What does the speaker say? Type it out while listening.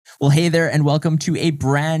Well, hey there, and welcome to a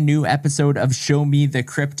brand new episode of Show Me the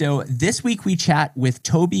Crypto. This week we chat with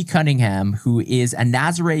Toby Cunningham, who is a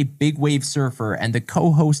Nazare big wave surfer and the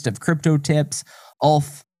co-host of Crypto Tips.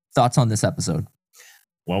 Ulf, thoughts on this episode?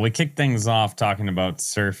 Well, we kicked things off talking about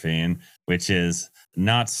surfing, which is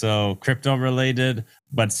not so crypto related,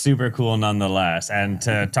 but super cool nonetheless. And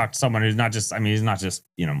to talk to someone who's not just, he's not just,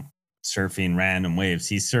 surfing random waves.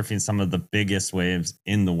 He's surfing some of the biggest waves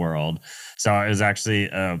in the world. So it was actually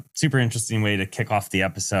a super interesting way to kick off the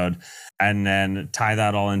episode and then tie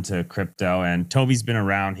that all into crypto. And Toby's been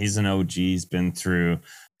around. He's an OG. He's been through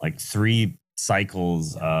like 3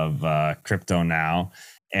 cycles of crypto now.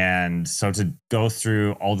 And so to go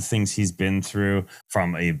through all the things he's been through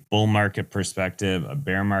from a bull market perspective, a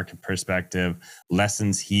bear market perspective,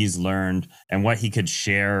 lessons he's learned, and what he could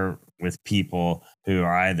share with people who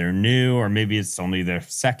are either new or maybe it's only their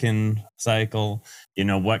second cycle.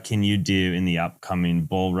 What can you do in the upcoming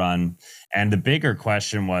bull run? And the bigger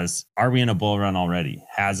question was, are we in a bull run already?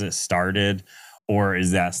 Has it started? Or is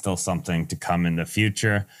that still something to come in the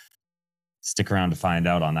future? Stick around to find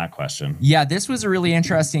out on that question. Yeah, this was a really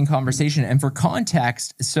interesting conversation. And for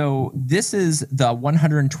context, so this is the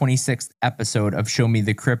 126th episode of Show Me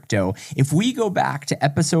the Crypto. If we go back to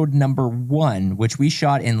episode number 1, which we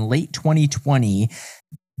shot in late 2020,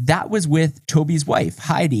 that was with Toby's wife,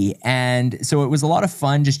 Heidi. And so it was a lot of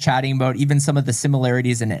fun just chatting about even some of the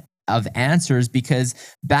similarities in it of answers, because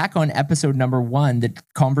back on episode number 1, the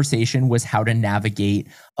conversation was how to navigate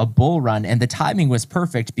a bull run. And the timing was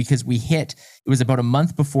perfect because it was about a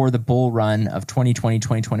month before the bull run of 2020,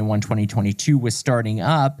 2021, 2022 was starting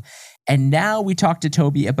up. And now we talked to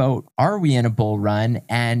Toby about, are we in a bull run?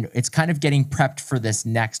 And it's kind of getting prepped for this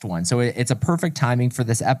next one. So it's a perfect timing for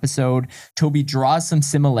this episode. Toby draws some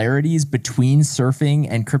similarities between surfing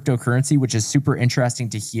and cryptocurrency, which is super interesting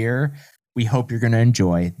to hear. We hope you're going to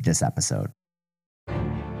enjoy this episode.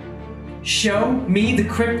 Show me the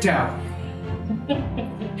crypto.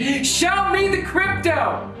 Show me the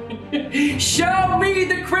crypto. Show me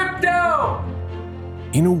the crypto.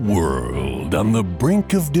 In a world on the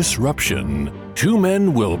brink of disruption, 2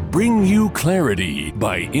 men will bring you clarity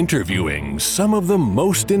by interviewing some of the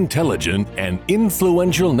most intelligent and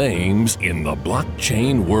influential names in the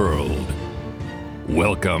blockchain world.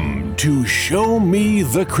 Welcome to Show Me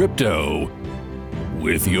the Crypto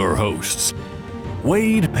with your hosts,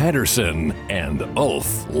 Wade Patterson and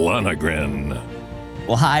Ulf Lonergan.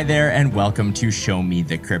 Well, hi there, and welcome to Show Me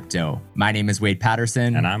the Crypto. My name is Wade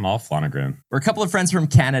Patterson. And I'm Ulf Lonergan. We're a couple of friends from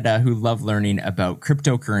Canada who love learning about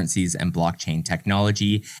cryptocurrencies and blockchain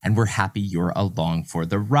technology, and we're happy you're along for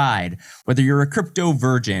the ride. Whether you're a crypto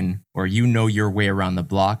virgin or you know your way around the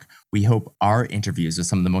block, we hope our interviews with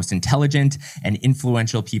some of the most intelligent and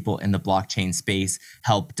influential people in the blockchain space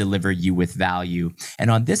help deliver you with value. And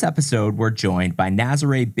on this episode, we're joined by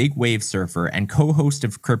Nazare big wave surfer and co-host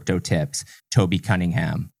of Crypto Tips, Toby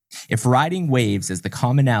Cunningham. If riding waves is the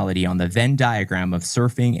commonality on the Venn diagram of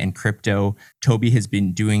surfing and crypto, Toby has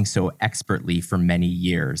been doing so expertly for many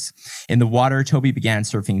years. In the water, Toby began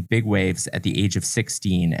surfing big waves at the age of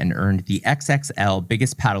 16 and earned the XXL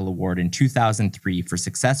Biggest Paddle Award in 2003 for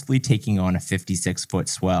successfully taking on a 56-foot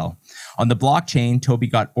swell. On the blockchain, Toby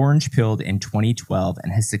got orange-pilled in 2012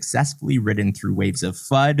 and has successfully ridden through waves of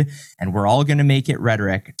FUD, and we're all going to make it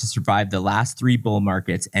rhetoric to survive the last 3 bull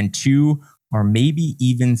markets and 2 or maybe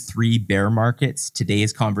even 3 bear markets.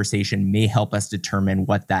 Today's conversation may help us determine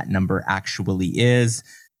what that number actually is.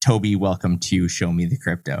 Toby, welcome to Show Me the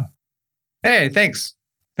Crypto. Hey, thanks.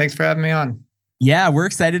 Thanks for having me on. Yeah, we're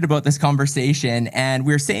excited about this conversation. And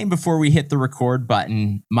we were saying before we hit the record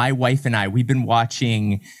button, my wife and I, we've been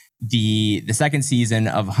watching the second season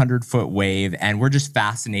of 100-Foot Wave, and we're just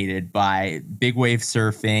fascinated by big wave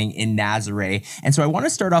surfing in Nazare. And so I want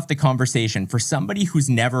to start off the conversation. For somebody who's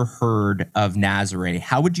never heard of Nazare,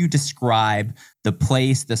 how would you describe the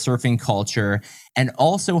place, the surfing culture, and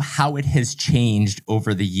also how it has changed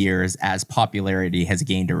over the years as popularity has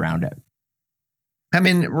gained around it? I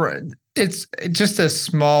mean, it's just a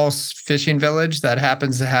small fishing village that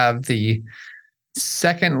happens to have the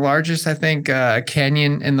second largest, I think,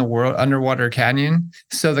 canyon in the world, underwater canyon.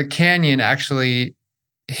 So the canyon actually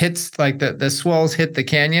hits, like the swells hit the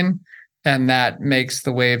canyon, and that makes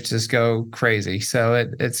the waves just go crazy. So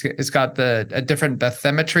it's got a different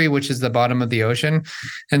bathymetry, which is the bottom of the ocean.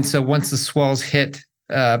 And so once the swells hit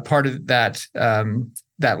part of that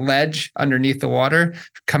ledge underneath the water,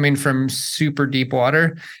 coming from super deep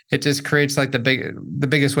water, it just creates like the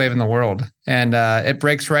biggest wave in the world. And it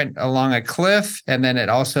breaks right along a cliff, and then it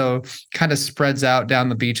also kind of spreads out down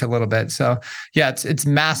the beach a little bit. So yeah, it's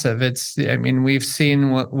massive. We've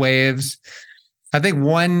seen waves I think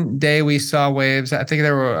one day we saw waves. I think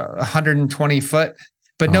they were 120 foot,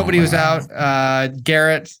 but nobody was out.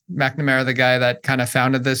 Garrett McNamara, the guy that kind of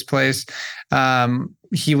founded this place,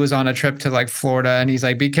 he was on a trip to like Florida, and he's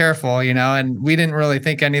like, be careful, you know, and we didn't really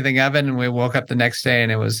think anything of it. And we woke up the next day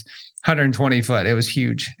and it was 120 foot. It was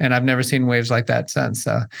huge. And I've never seen waves like that since.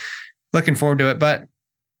 So looking forward to it. But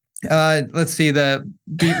let's see,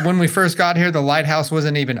 when we first got here, the lighthouse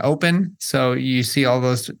wasn't even open. So you see all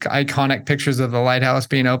those iconic pictures of the lighthouse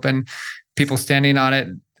being open, people standing on it.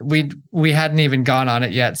 We hadn't even gone on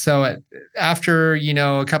it yet. So after, you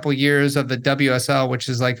know, a couple of years of the WSL, which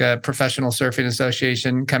is like a professional surfing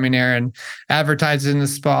association, coming here and advertising the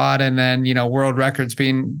spot, and then, you know, world records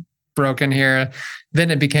being broken here, then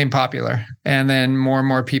it became popular. And then more and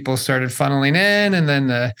more people started funneling in, and then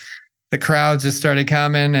the crowds just started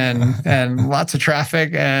coming, and lots of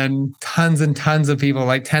traffic and tons of people,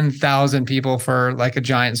 like 10,000 people for like a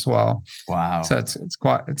giant swell. Wow. So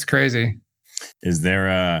it's crazy. Is there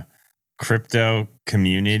a crypto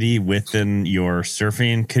community within your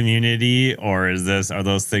surfing community, or are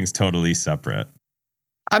those things totally separate?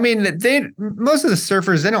 I mean, most of the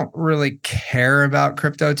surfers, they don't really care about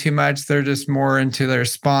crypto too much. They're just more into their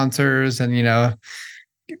sponsors and, you know,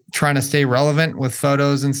 trying to stay relevant with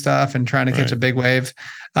photos and stuff and trying to catch a big wave.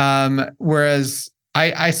 Whereas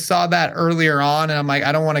I saw that earlier on, and I'm like,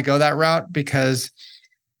 I don't want to go that route, because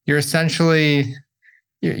you're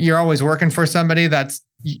always working for somebody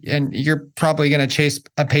and you're probably going to chase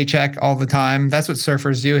a paycheck all the time. That's what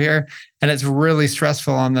surfers do here. And it's really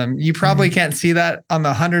stressful on them. You probably can't see that on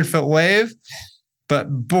the 100-foot wave, but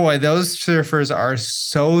boy, those surfers are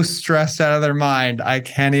so stressed out of their mind. I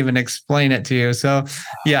can't even explain it to you. So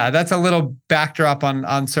yeah, that's a little backdrop on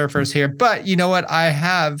surfers here. But you know what? I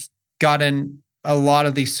have gotten a lot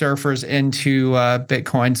of these surfers into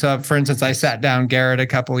Bitcoin. So for instance, I sat down Garrett a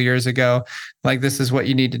couple of years ago, like, this is what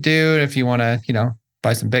you need to do if you want to, you know,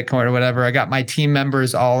 buy some Bitcoin or whatever. I got my team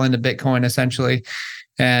members all into Bitcoin essentially.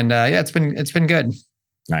 And yeah, it's been good.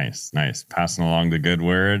 Nice. Passing along the good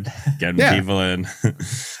word, getting people in.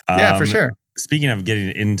 Yeah, for sure. Speaking of getting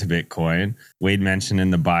into Bitcoin, Wade mentioned in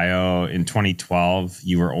the bio in 2012,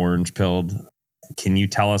 you were orange pilled. Can you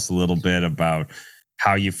tell us a little bit about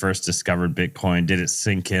how you first discovered Bitcoin? Did it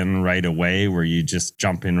sink in right away? Were you just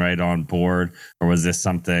jumping right on board? Or was this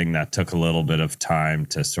something that took a little bit of time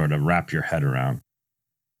to sort of wrap your head around?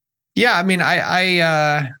 Yeah, I mean,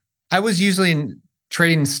 I was usually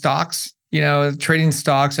trading stocks,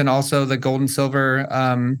 and also the gold and silver,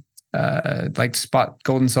 like spot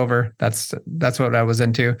gold and silver. That's what I was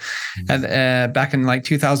into. And back in like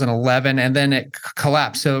 2011, and then it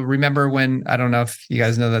collapsed. So remember when, I don't know if you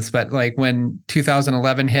guys know this, but like when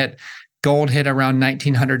 2011 hit, gold hit around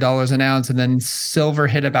 $1,900 an ounce, and then silver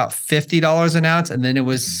hit about $50 an ounce, and then it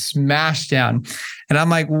was smashed down. And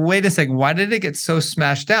I'm like, wait a second, why did it get so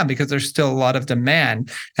smashed down? Because there's still a lot of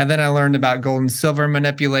demand. And then I learned about gold and silver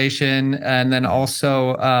manipulation. And then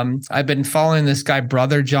also I've been following this guy,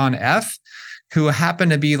 Brother John F., who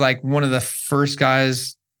happened to be like one of the first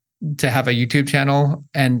guys to have a YouTube channel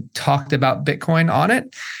and talked about Bitcoin on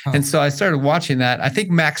it. And so I started watching that. I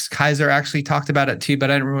think Max Kaiser actually talked about it too,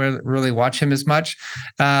 but I didn't really watch him as much.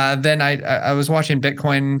 Then I was watching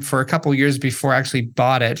Bitcoin for a couple of years before I actually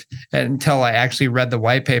bought it, until I actually read the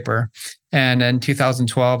white paper. And in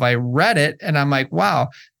 2012, I read it and I'm like, wow,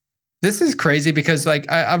 this is crazy, because like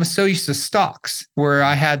I was so used to stocks where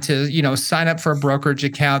I had to, sign up for a brokerage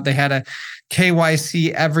account. They had a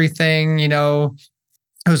KYC everything,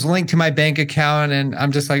 it was linked to my bank account, and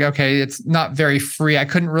I'm just like, okay, it's not very free. I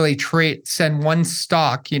couldn't really send one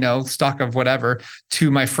stock, stock of whatever,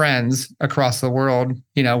 to my friends across the world,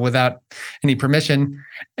 without any permission.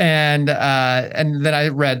 And then I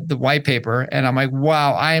read the white paper, and I'm like,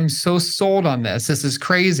 wow, I am so sold on this. This is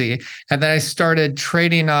crazy. And then I started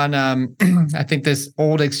trading on, I think this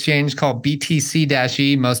old exchange called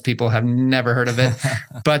BTC-E. Most people have never heard of it,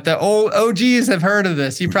 but the old OGs have heard of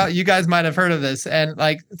this. You guys might have heard of this, and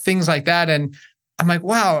like things like that. And I'm like,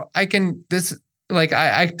 wow, I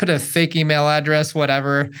put a fake email address,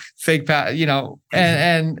 whatever, fake,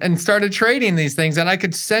 and started trading these things, and I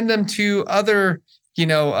could send them to other,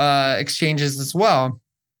 exchanges as well.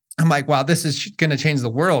 I'm like, wow, this is going to change the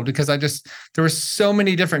world, because there were so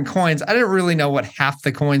many different coins. I didn't really know what half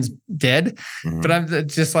the coins did, but I'm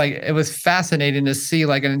just like, it was fascinating to see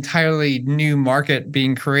like an entirely new market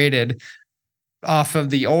being created off of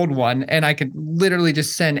the old one. And I could literally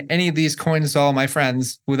just send any of these coins to all my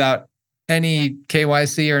friends without any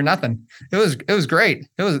KYC or nothing. It was great.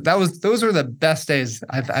 Those were the best days,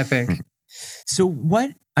 I think. So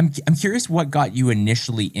I'm curious what got you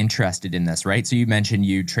initially interested in this, right? So you mentioned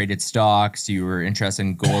you traded stocks, you were interested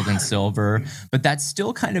in gold and silver, but that's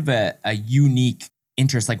still kind of a unique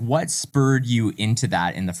interest. Like what spurred you into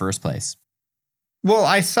that in the first place? Well,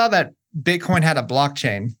 I saw that Bitcoin had a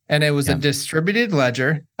blockchain and it was a distributed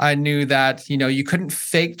ledger. I knew that, you couldn't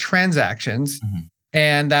fake transactions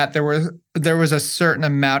and that there was a certain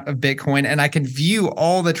amount of Bitcoin and I could view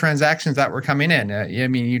all the transactions that were coming in. I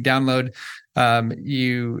mean, you download,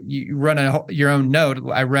 you run your own node.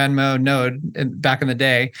 I ran my own node back in the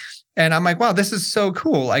day. And I'm like, wow, this is so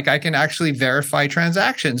cool. Like I can actually verify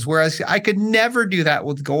transactions, whereas I could never do that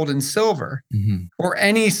with gold and silver or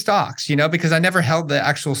any stocks, because I never held the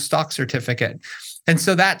actual stock certificate. And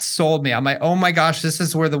so that sold me. I'm like, oh my gosh, this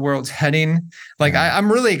is where the world's heading. Like I'm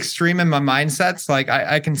really extreme in my mindsets. Like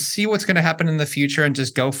I can see what's going to happen in the future and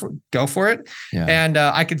just go for it. Yeah. And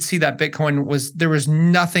I could see that Bitcoin there was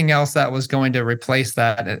nothing else that was going to replace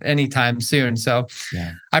that at any time soon. So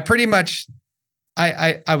I pretty much,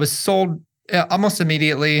 I was sold almost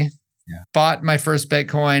immediately, bought my first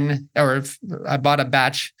Bitcoin, or I bought a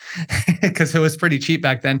batch because it was pretty cheap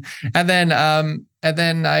back then. And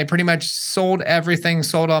then I pretty much sold everything,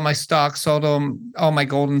 sold all my stocks, sold all my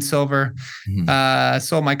gold and silver,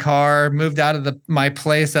 sold my car, moved out of my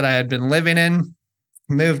place that I had been living in,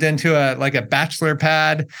 moved into a bachelor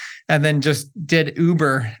pad, and then just did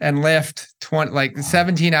Uber and Lyft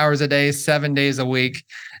 17 hours a day, 7 days a week.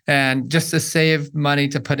 And just to save money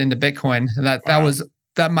to put into Bitcoin. And that was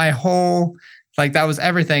my whole, that was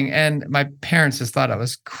everything. And my parents just thought I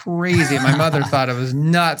was crazy. My mother thought I was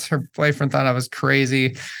nuts. Her boyfriend thought I was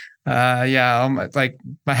crazy. Half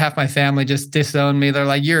my family just disowned me. They're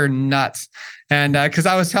like, you're nuts. And because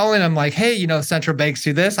I was telling them hey, central banks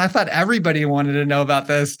do this. I thought everybody wanted to know about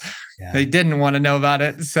this. Yeah. They didn't want to know about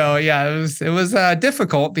it. So it was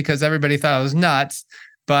difficult because everybody thought I was nuts.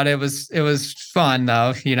 But it was fun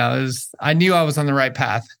though. I knew I was on the right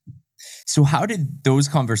path. So how did those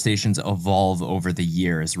conversations evolve over the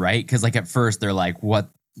years, right? Because at first they're like, what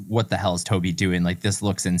the hell is Toby doing? This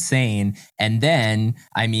looks insane. And then,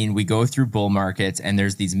 we go through bull markets and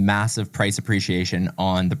there's these massive price appreciation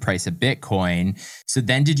on the price of Bitcoin. So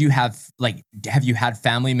then did you have you had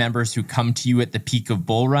family members who come to you at the peak of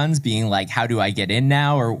bull runs being like, how do I get in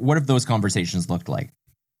now? Or what have those conversations looked like?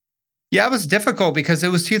 Yeah, it was difficult because it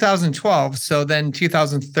was 2012. So then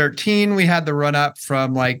 2013, we had the run up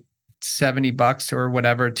from $70 or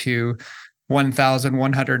whatever to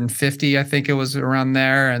 1,150. I think it was around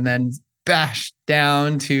there, and then bashed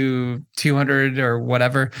down to 200 or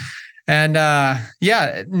whatever. And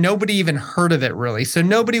nobody even heard of it really. So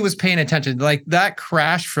nobody was paying attention. That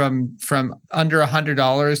crash from under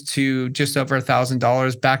 $100 to just over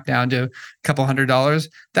 $1,000 back down to a couple $100.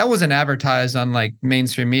 That wasn't advertised on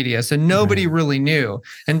mainstream media. So nobody really knew.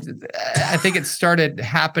 And I think it started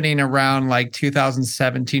happening around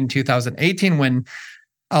 2017, 2018 when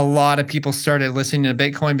a lot of people started listening to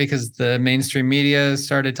Bitcoin because the mainstream media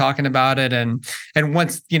started talking about it. And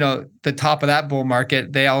once, the top of that bull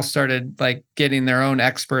market, they all started getting their own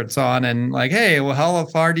experts on and hey, well, how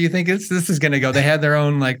far do you think this is going to go? They had their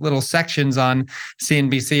own little sections on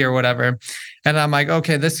CNBC or whatever. And I'm like,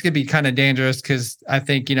 okay, this could be kind of dangerous because I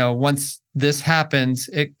think, once this happens,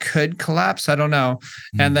 it could collapse. I don't know.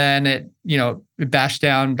 And then it bashed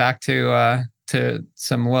down back to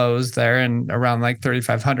some lows there and around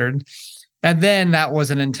 3,500. And then that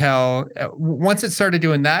wasn't until once it started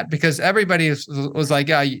doing that, because everybody was like,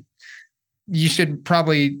 yeah, you should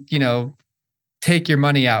probably, take your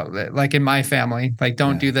money out. In my family,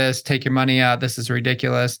 don't do this, take your money out. This is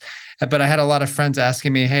ridiculous. But I had a lot of friends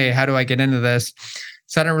asking me, hey, how do I get into this?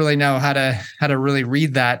 So I don't really know how to really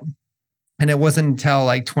read that. And it wasn't until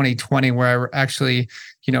 2020 where I actually,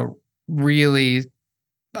 really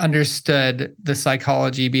understood the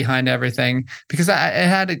psychology behind everything, because I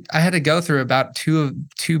had to go through about two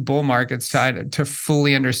bull markets to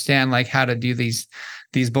fully understand how to do these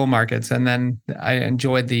bull markets. And then I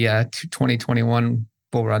enjoyed the 2021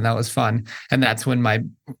 bull run. That was fun. And that's when my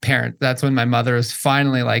mother was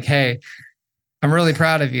finally like, hey, I'm really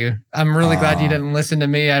proud of you. I'm really glad you didn't listen to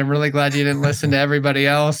me. I'm really glad you didn't listen to everybody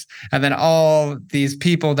else. And then all these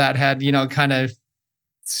people that had, kind of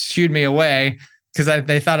shooed me away because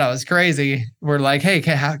they thought I was crazy, were like, hey,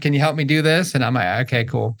 can you help me do this? And I'm like, okay,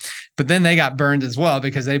 cool. But then they got burned as well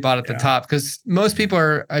because they bought at the top, because most people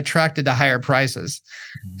are attracted to higher prices.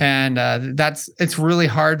 And it's really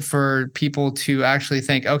hard for people to actually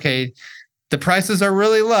think, okay, the prices are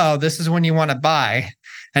really low. This is when you want to buy.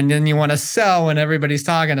 And then you want to sell when everybody's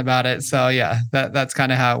talking about it. So yeah, that's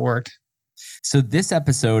kind of how it worked. So this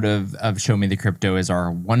episode of Show Me the Crypto is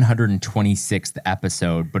our 126th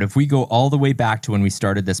episode. But if we go all the way back to when we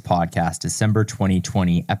started this podcast, December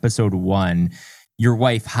 2020, episode 1, your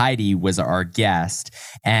wife, Heidi, was our guest,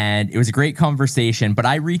 and it was a great conversation. But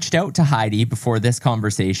I reached out to Heidi before this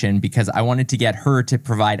conversation because I wanted to get her to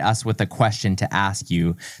provide us with a question to ask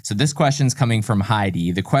you. So this question's coming from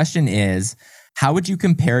Heidi. The question is, how would you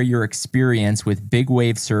compare your experience with big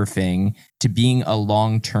wave surfing to being a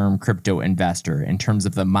long-term crypto investor in terms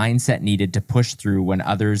of the mindset needed to push through when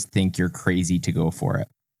others think you're crazy to go for it?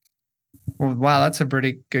 Well, wow, that's a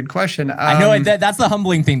pretty good question. I know that's the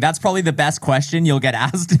humbling thing. That's probably the best question you'll get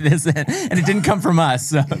asked this, and it didn't come from us.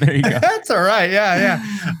 So there you go. That's all right. Yeah.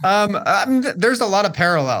 There's a lot of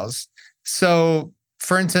parallels. So,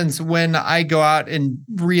 for instance, when I go out and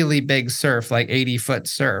really big surf, like 80-foot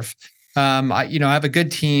surf, I have a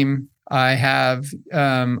good team. I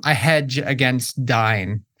hedge against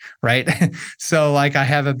dying, right? So like I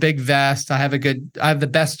have a big vest. I have the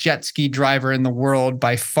best jet ski driver in the world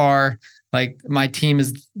by far. Like my team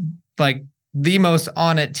is like the most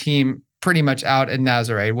on it team pretty much out in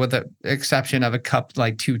Nazare with the exception of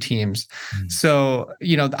like 2 teams. So,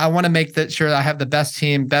 I want to make sure that I have the best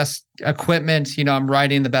team, best equipment, I'm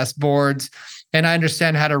riding the best boards, and I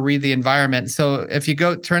understand how to read the environment. So if you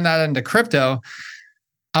turn that into crypto,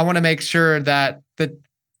 I want to make sure that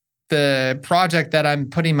the project that I'm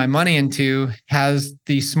putting my money into has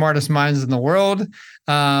the smartest minds in the world,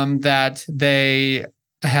 that they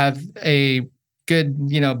have a good,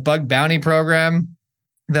 bug bounty program,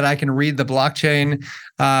 that I can read the blockchain,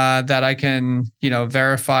 that I can,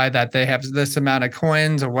 verify that they have this amount of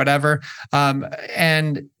coins or whatever.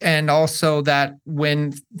 And also that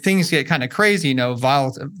when things get kind of crazy,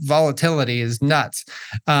 volatility is nuts.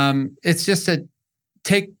 It's just to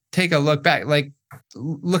take a look back, like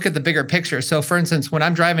look at the bigger picture. So for instance, when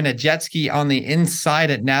I'm driving a jet ski on the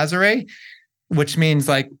inside at Nazare, which means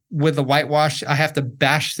like with the whitewash, I have to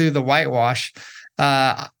bash through the whitewash.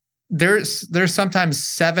 There's sometimes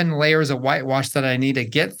 7 layers of whitewash that I need to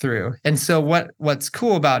get through. And so what's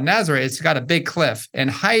cool about Nazare, it's got a big cliff, and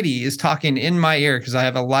Heidi is talking in my ear because I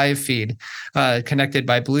have a live feed connected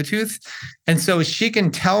by Bluetooth. And so she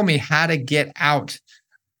can tell me how to get out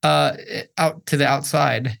to the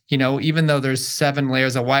outside, even though there's 7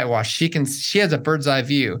 layers of whitewash, she has a bird's eye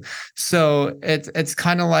view. So it's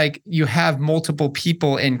kind of like you have multiple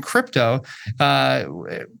people in crypto,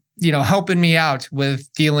 helping me out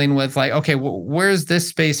with dealing with like, okay, where's this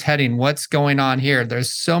space heading? What's going on here?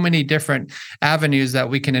 There's so many different avenues that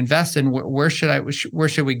we can invest in. Where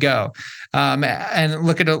should we go? And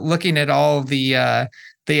looking at all the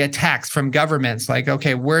attacks from governments, like,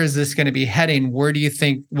 okay, where is this going to be heading? Where do you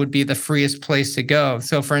think would be the freest place to go?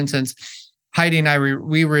 So for instance, Heidi and I,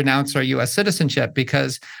 we renounced our US citizenship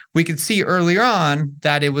because we could see earlier on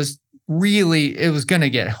that it was going to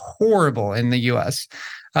get horrible in the US.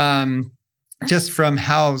 Just from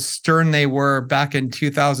how stern they were back in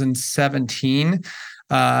 2017 with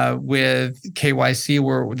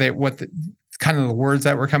KYC, kind of the words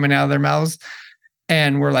that were coming out of their mouths.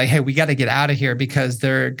 And we're like, hey, we got to get out of here because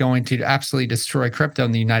they're going to absolutely destroy crypto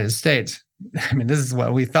in the United States. I mean, this is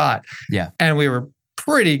what we thought. Yeah. And we were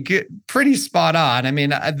pretty good, pretty spot on. I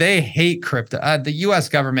mean, they hate crypto. The US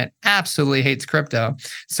government absolutely hates crypto.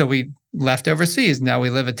 So we left overseas. Now we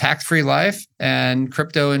live a tax-free life, and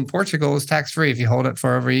crypto in Portugal is tax-free if you hold it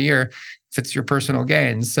for over a year, if it's your personal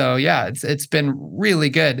gain. So yeah, it's been really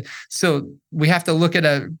good. So we have to look at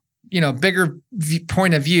a bigger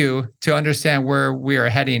point of view to understand where we are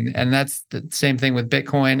heading. And that's the same thing with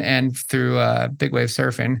Bitcoin and through big wave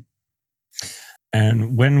surfing.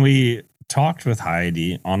 And when we talked with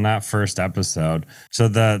Heidi on that first episode, so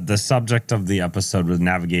the subject of the episode was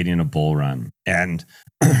navigating a bull run. And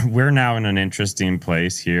we're now in an interesting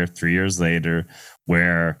place here 3 years later,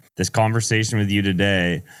 where this conversation with you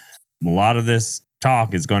today, a lot of this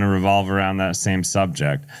talk is going to revolve around that same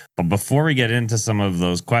subject. But before we get into some of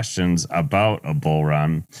those questions about a bull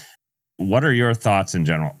run, what are your thoughts in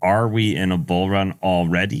general? Are we in a bull run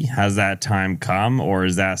already? Has that time come, or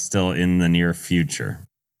is that still in the near future?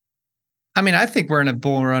 I mean, I think we're in a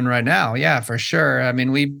bull run right now. Yeah, for sure. I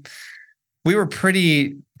mean, we were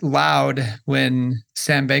pretty loud when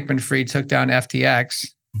Sam Bankman-Fried took down FTX,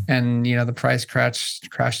 and the price crashed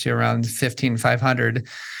to around 15,500.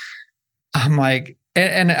 I'm like,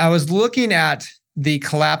 and I was looking at the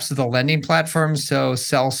collapse of the lending platforms, so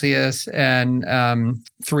Celsius and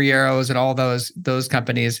Three Arrows and all those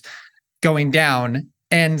companies going down,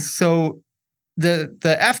 and so the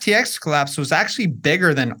FTX collapse was actually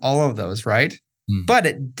bigger than all of those, right? but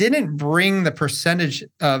it didn't bring the percentage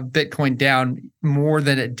of Bitcoin down more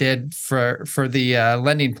than it did for the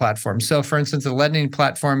lending platforms. So for instance, the lending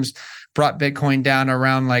platforms brought Bitcoin down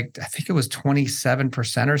around like, I think it was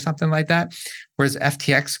 27% or something like that. Whereas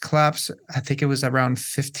FTX collapse, I think it was around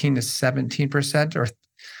 15 to 17% or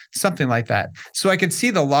something like that. So I could see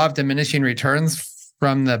the law of diminishing returns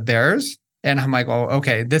from the bears. And I'm like, oh,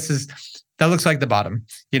 okay, that looks like the bottom.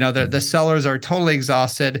 The sellers are totally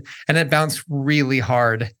exhausted, and it bounced really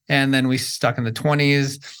hard. And then we stuck in the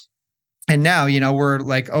 20s. And now, we're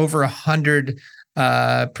like over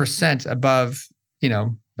 100% above,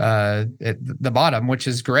 the bottom, which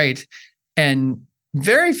is great. And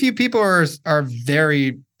very few people are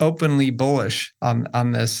very openly bullish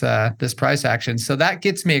on this price action. So that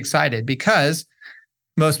gets me excited because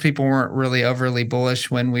most people weren't really overly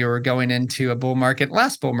bullish when we were going into a bull market,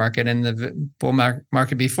 last bull market, and the bull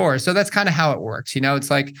market before. So that's kind of how it works.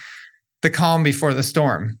 It's like the calm before the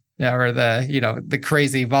storm, or the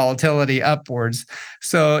crazy volatility upwards.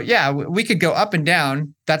 So yeah, we could go up and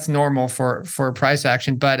down. That's normal for price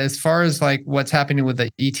action. But as far as like what's happening with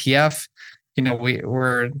the ETF,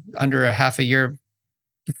 we're under a half a year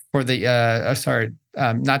for the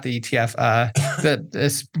not the ETF,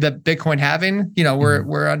 the Bitcoin halving.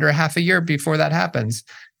 We're under a half a year before that happens,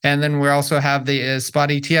 and then we also have the spot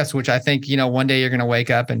ETFs, which I think one day you're going to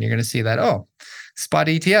wake up and you're going to see that spot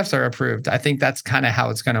ETFs are approved. I think that's kind of how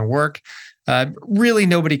it's going to work. Really,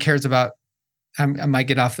 nobody cares about. I might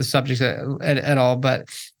get off the subject at all, but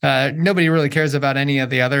nobody really cares about any of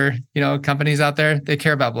the other companies out there. They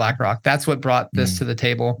care about BlackRock. That's what brought this to the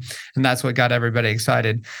table, and that's what got everybody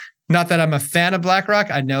excited. Not that I'm a fan of BlackRock.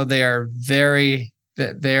 I know they are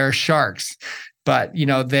they're sharks, but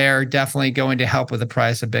they're definitely going to help with the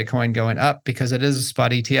price of Bitcoin going up because it is a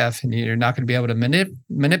spot ETF, and you're not going to be able to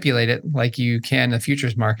manipulate it like you can in the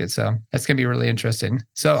futures market. So that's going to be really interesting.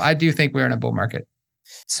 So I do think we're in a bull market.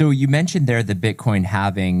 So you mentioned there the Bitcoin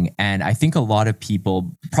halving, and I think a lot of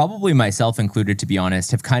people, probably myself included, to be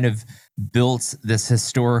honest, have kind of built this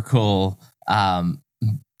historical,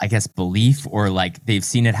 belief, or like they've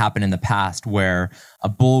seen it happen in the past where a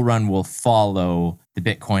bull run will follow the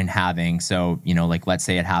Bitcoin halving. So, like let's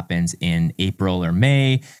say it happens in April or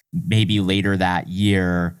May, maybe later that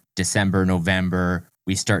year, December, November,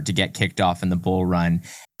 we start to get kicked off in the bull run.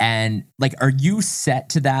 And like, are you set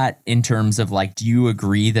to that in terms of like, do you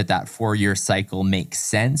agree that 4-year cycle makes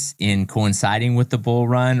sense in coinciding with the bull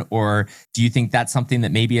run? Or do you think that's something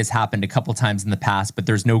that maybe has happened a couple times in the past, but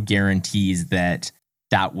there's no guarantees that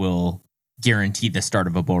will guarantee the start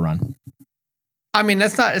of a bull run? I mean,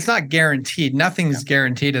 it's not guaranteed. Nothing's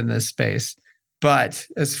guaranteed in this space. But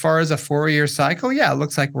as far as a 4-year cycle, it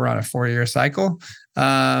looks like we're on a 4-year cycle.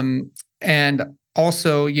 And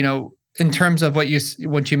also, in terms of what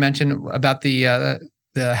you mentioned about the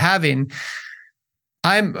halving,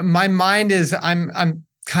 my mind is I'm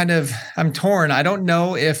torn. I don't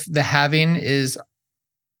know if the halving is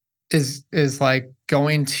like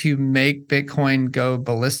going to make Bitcoin go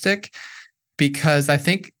ballistic, because I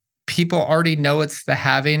think people already know it's the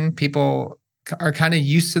halving. People are kind of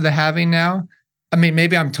used to the halving now. I mean,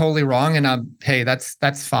 maybe I'm totally wrong, and hey,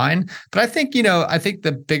 that's fine. But I think, I think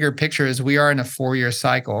the bigger picture is we are in a 4-year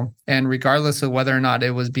cycle, and regardless of whether or not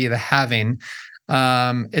it would be the halving,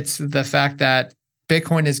 it's the fact that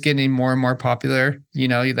Bitcoin is getting more and more popular.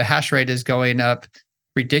 The hash rate is going up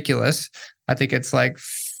ridiculous. I think it's like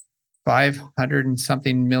 500 and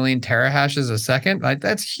something million terahashes a second. Like,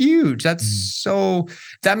 that's huge. That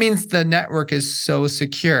means the network is so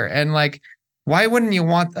secure. And like, why wouldn't you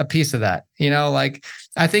want a piece of that?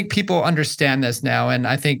 I think people understand this now. And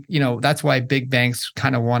I think, that's why big banks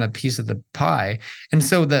kind of want a piece of the pie. And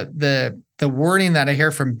so the wording that I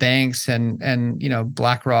hear from banks and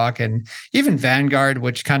BlackRock and even Vanguard,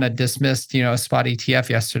 which kind of dismissed, a spot ETF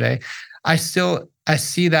yesterday, I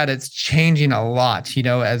see that it's changing a lot,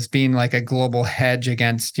 as being like a global hedge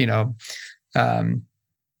against, the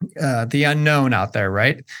unknown out there,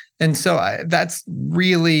 right? And so that's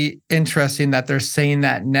really interesting that they're saying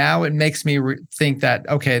that now. It makes me think that,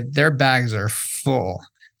 okay, their bags are full.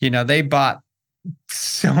 They bought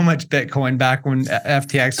so much Bitcoin back when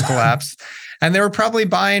FTX collapsed. And they were probably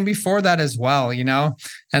buying before that as well, and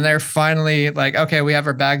they're finally like, okay, we have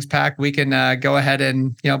our bags packed. We can go ahead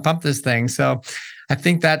and, pump this thing. So I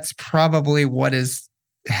think that's probably what is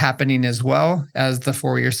happening as well as the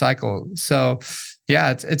 4-year cycle. So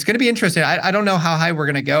yeah, it's going to be interesting. I don't know how high we're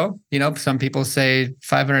going to go. Some people say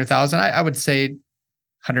 500,000. I would say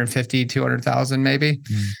 150, 200,000 maybe.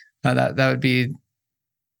 That would be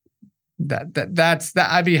that's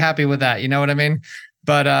I'd be happy with that. You know what I mean?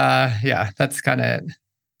 But yeah, that's kind of it.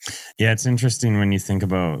 Yeah, it's interesting when you think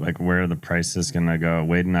about like where the price is going to go.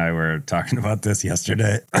 Wade and I were talking about this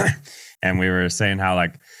yesterday, and we were saying how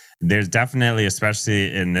like there's definitely,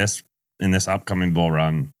 especially in this upcoming bull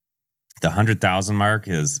run, the 100,000 mark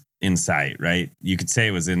is in sight, right? You could say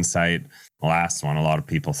it was in sight. The last one, a lot of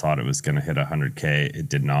people thought it was going to hit 100K. It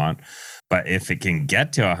did not. But if it can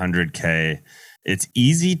get to 100K, it's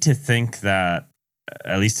easy to think that,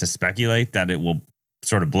 at least to speculate, that it will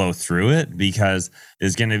sort of blow through it, because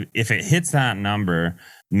it's going to, if it hits that number,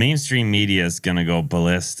 mainstream media is going to go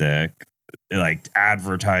ballistic, like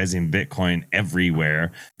advertising Bitcoin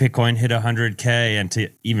everywhere. Bitcoin hit 100K, and to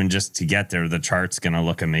even just to get there, the chart's going to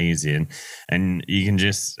look amazing. And you can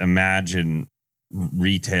just imagine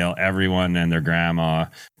retail, everyone and their grandma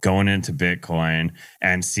going into Bitcoin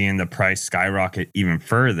and seeing the price skyrocket even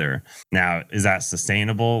further. Now, is that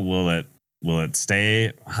sustainable? Will it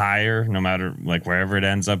stay higher no matter like wherever it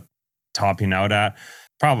ends up topping out at?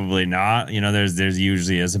 Probably not. You know, there's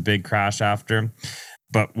usually is a big crash after.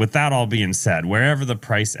 But with that all being said, wherever the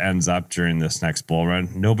price ends up during this next bull run,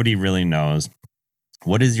 nobody really knows.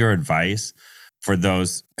 What is your advice for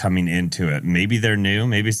those coming into it? Maybe they're new,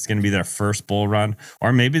 maybe it's going to be their first bull run,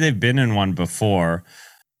 or maybe they've been in one before.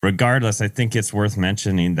 Regardless, I think it's worth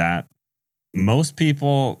mentioning that most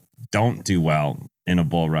people don't do well in a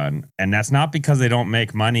bull run. And that's not because they don't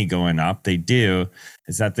make money going up. They do.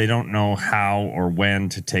 It's that they don't know how or when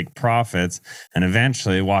to take profits and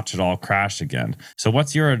eventually watch it all crash again. So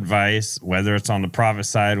what's your advice, whether it's on the profit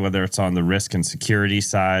side, whether it's on the risk and security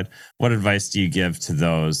side? What advice do you give to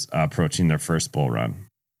those approaching their first bull run?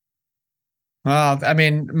 Well, I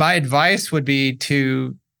mean, my advice would be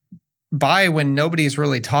to buy when nobody's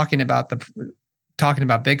really talking about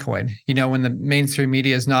Bitcoin. You know, when the mainstream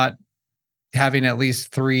media is not having at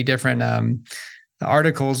least 3 different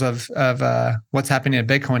articles of what's happening at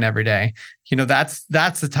Bitcoin every day. You know, that's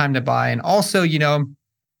the time to buy. And also, you know,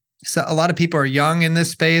 so a lot of people are young in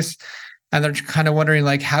this space and they're kind of wondering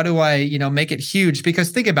like, how do I, you know, make it huge? Because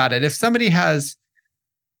think about it. If somebody has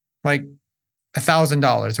like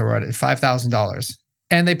 $1,000 or what, $5,000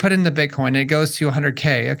 and they put in the Bitcoin and it goes to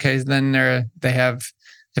 100K. Okay. Then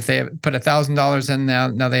if they put $1,000 in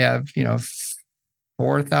now they have, you know,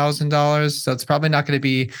 $4,000. So it's probably not going to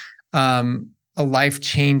be a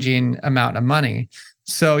life-changing amount of money.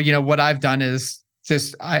 So, you know, what I've done is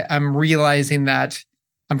just I'm realizing that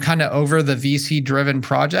I'm kind of over the VC-driven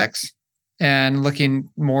projects and looking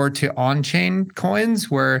more to on-chain coins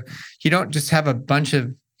where you don't just have a bunch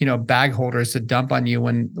of, you know, bag holders to dump on you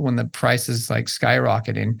when the price is like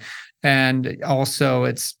skyrocketing. And also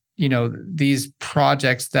it's, you know, these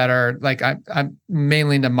projects that are like, I'm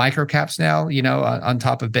mainly into microcaps now, you know, on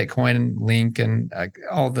top of Bitcoin and Link and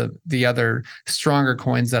all the other stronger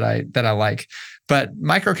coins that I like. But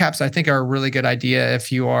microcaps, I think, are a really good idea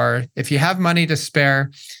if you have money to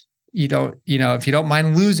spare. If you don't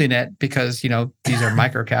mind losing it, because, you know, these are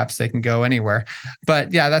microcaps, they can go anywhere.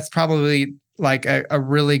 But yeah, that's probably like a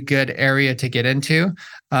really good area to get into.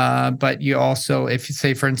 But you also, if you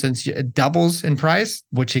say, for instance, it doubles in price,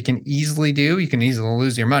 which it can easily do, you can easily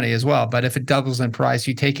lose your money as well. But if it doubles in price,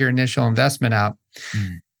 you take your initial investment out,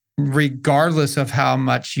 regardless of how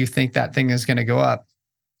much you think that thing is going to go up.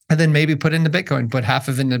 And then maybe put into Bitcoin, put half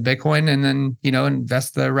of it into Bitcoin, and then, you know,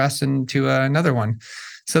 invest the rest into another one.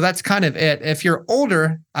 So that's kind of it. If you're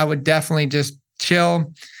older, I would definitely just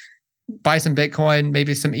chill, buy some Bitcoin,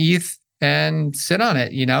 maybe some ETH, and sit on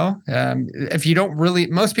it. You know, if you don't really,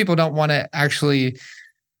 most people don't want to actually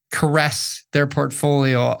caress their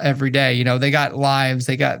portfolio every day. You know, they got lives,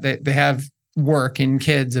 they have work and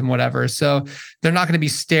kids and whatever. So they're not going to be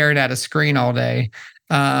staring at a screen all day.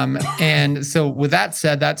 And so with that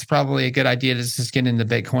said, that's probably a good idea to just get into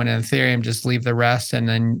Bitcoin and Ethereum, just leave the rest. And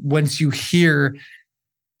then once you hear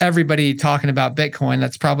everybody talking about Bitcoin,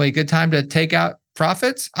 that's probably a good time to take out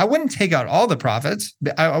profits. I wouldn't take out all the profits.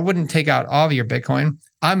 I wouldn't take out all of your Bitcoin.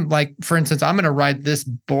 I'm like, for instance, I'm going to ride this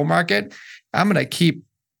bull market. I'm going to keep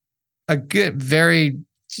a good, very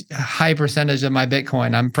high percentage of my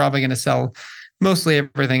Bitcoin. I'm probably going to sell mostly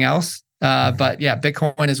everything else. But yeah,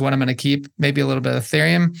 Bitcoin is what I'm going to keep. Maybe a little bit of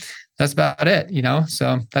Ethereum. That's about it, you know?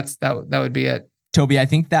 So that would be it. Toby, I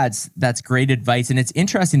think that's great advice. And it's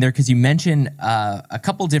interesting there because you mentioned a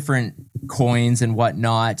couple different coins and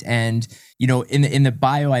whatnot. And, you know, in the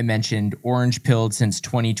bio, I mentioned orange pilled since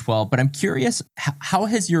 2012. But I'm curious, how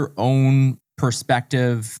has your own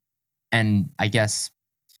perspective and, I guess,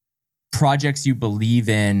 projects you believe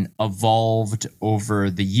in evolved over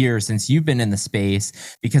the years since you've been in the space?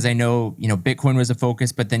 Because I know, you know, Bitcoin was a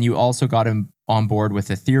focus, but then you also got on board with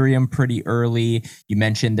Ethereum pretty early. You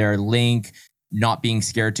mentioned their Link. not being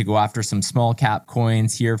scared to go after some small cap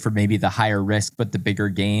coins here for maybe the higher risk, but the bigger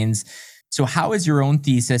gains. So how is your own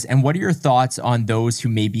thesis, and what are your thoughts on those who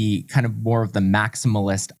may be kind of more of the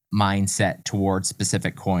maximalist mindset towards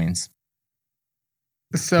specific coins?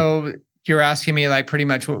 So you're asking me like pretty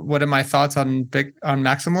much what are my thoughts on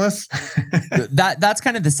maximalists? That's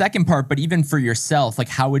kind of the second part, but even for yourself, like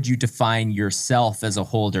how would you define yourself as a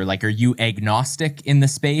holder? Like, are you agnostic in the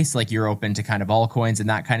space? Like you're open to kind of all coins and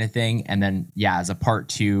that kind of thing? And then, yeah, as a part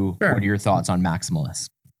two, Sure. What are your thoughts on maximalists?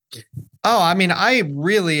 Oh, I mean, I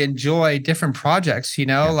really enjoy different projects,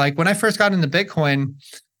 like when I first got into Bitcoin,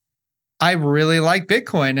 I really like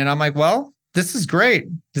Bitcoin and I'm like, well, this is great.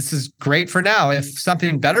 This is great for now. If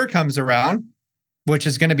something better comes around, which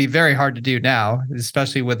is going to be very hard to do now,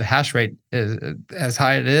 especially with the hash rate as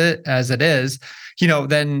high as it is,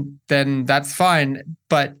 then that's fine.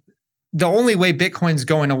 But the only way Bitcoin's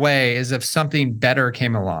going away is if something better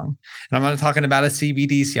came along. And I'm not talking about a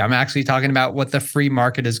CBDC. I'm actually talking about what the free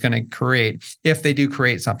market is going to create. If they do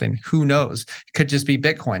create something, who knows? It could just be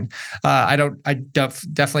Bitcoin. I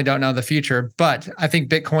definitely don't know the future, but I think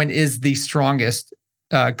Bitcoin is the strongest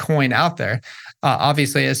coin out there.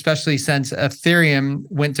 Obviously, especially since Ethereum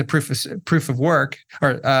went to proof of work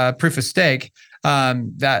or proof of stake.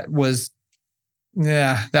 That was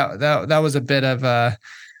a bit of a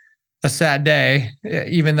sad day,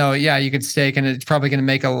 even though, you could stake and it's probably going to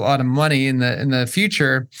make a lot of money in the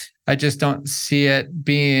future. I just don't see it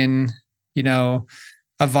being,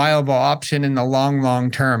 a viable option in the long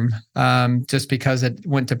term, just because it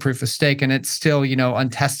went to proof of stake and it's still,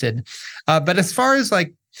 untested. But as far as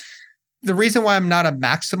like the reason why I'm not a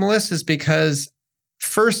maximalist is because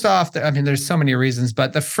first off, there's so many reasons,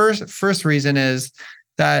 but the first reason is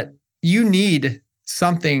that you need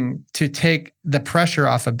something to take the pressure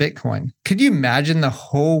off of Bitcoin. Could you imagine the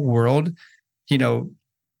whole world,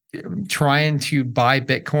 trying to buy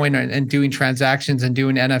Bitcoin and doing transactions and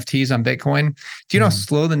doing NFTs on Bitcoin? Do you know how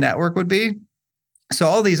slow the network would be? So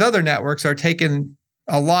all these other networks are taking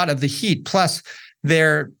a lot of the heat. Plus,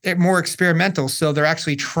 they're more experimental. So they're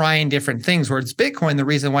actually trying different things. Whereas Bitcoin, the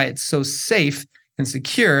reason why it's so safe and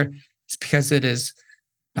secure is because it is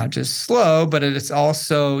not just slow, but it is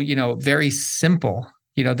also, very simple.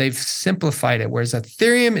 They've simplified it, whereas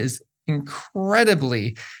Ethereum is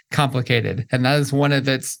incredibly complicated. And that is one of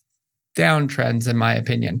its downtrends, in my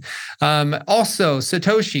opinion. Also,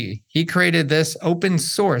 Satoshi, he created this open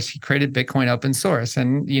source. He created Bitcoin open source.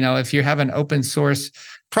 And, if you have an open source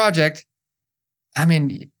project,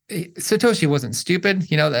 Satoshi wasn't stupid.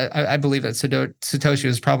 I believe that Satoshi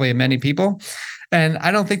was probably many people. And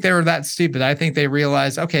I don't think they were that stupid. I think they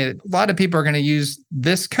realized, okay, a lot of people are going to use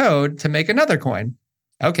this code to make another coin.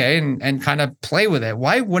 Okay. And kind of play with it.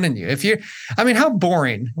 Why wouldn't you? How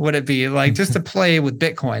boring would it be like just to play with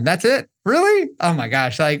Bitcoin? That's it? Really? Oh my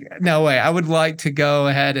gosh. Like, no way. I would like to go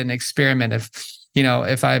ahead and experiment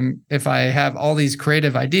if I have all these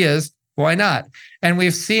creative ideas. Why not? And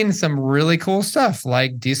we've seen some really cool stuff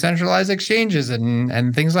like decentralized exchanges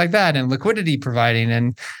and things like that, and liquidity providing,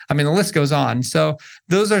 and the list goes on. So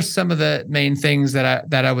those are some of the main things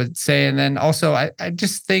that I would say. And then also, I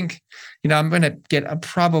just think, I'm going to get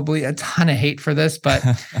probably a ton of hate for this, but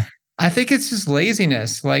I think it's just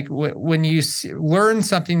laziness. Like when you learn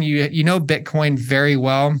something, Bitcoin very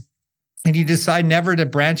well, and you decide never to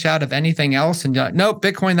branch out of anything else, and nope,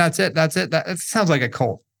 Bitcoin, that's it. That sounds like a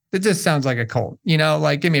cult. It just sounds like a cult,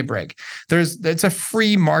 like give me a break. It's a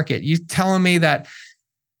free market. You telling me that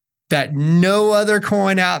no other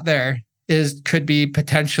coin out there could be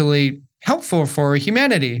potentially helpful for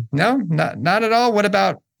humanity? No, not at all. What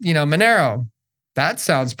about, Monero? That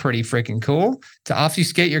sounds pretty freaking cool to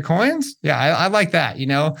obfuscate your coins. Yeah, I like that.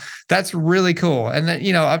 That's really cool. And then,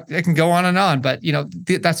 it can go on and on, but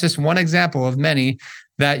that's just one example of many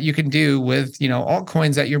that you can do with,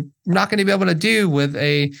 altcoins that you're not going to be able to do with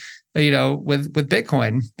with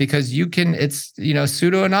Bitcoin, because it's,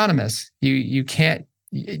 pseudo anonymous. You can't,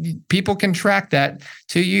 people can track that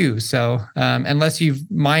to you. So unless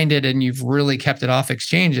you've mined it and you've really kept it off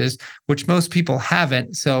exchanges, which most people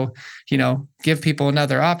haven't. So, give people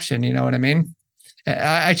another option. You know what I mean?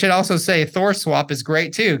 I should also say ThorSwap is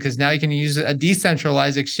great too, because now you can use a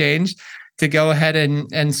decentralized exchange to go ahead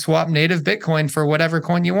and swap native Bitcoin for whatever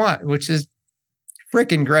coin you want, which is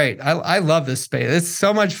freaking great. I love this space. It's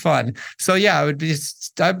so much fun. So yeah,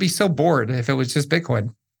 I'd be so bored if it was just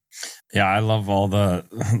Bitcoin. Yeah, I love all the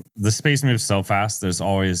space moves so fast. There's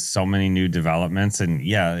always so many new developments, and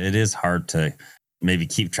yeah, it is hard to maybe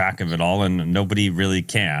keep track of it all, and nobody really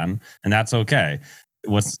can, and that's okay.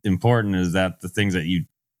 What's important is that the things that you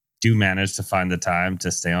do manage to find the time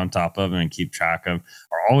to stay on top of and keep track of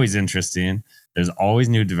are always interesting. There's always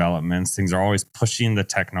new developments. Things are always pushing the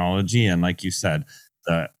technology. And like you said,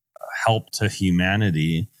 the help to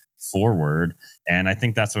humanity forward. And I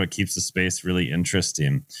think that's what keeps the space really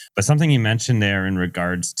interesting. But something you mentioned there in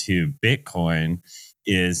regards to Bitcoin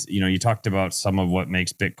is, you talked about some of what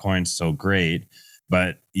makes Bitcoin so great,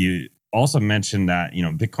 but you also mentioned that,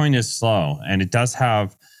 Bitcoin is slow and it does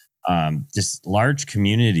have this large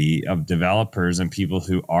community of developers and people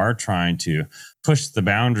who are trying to push the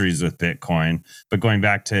boundaries with Bitcoin. But going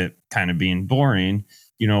back to kind of being boring,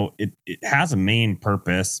 it has a main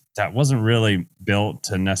purpose that wasn't really built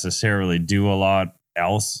to necessarily do a lot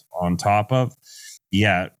else on top of.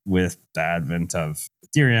 Yet with the advent of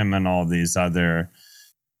Ethereum and all these other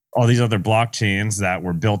blockchains that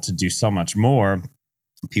were built to do so much more,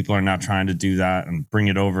 people are now trying to do that and bring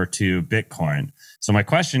it over to Bitcoin. So my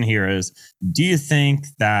question here is, do you think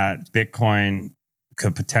that Bitcoin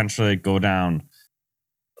could potentially go down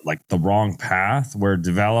like the wrong path where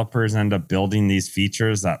developers end up building these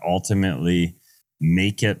features that ultimately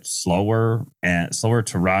make it slower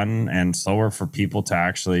to run and slower for people to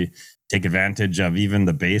actually take advantage of even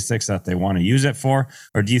the basics that they want to use it for?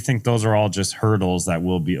 Or do you think those are all just hurdles that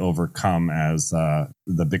will be overcome as the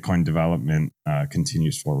Bitcoin development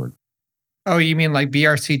continues forward? Oh, you mean like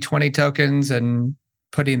BRC20 tokens and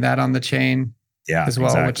putting that on the chain as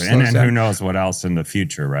well? Exactly. And who knows what else in the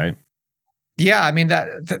future, right? Yeah, I mean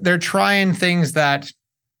that they're trying things that,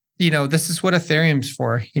 this is what Ethereum's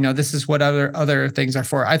for. This is what other things are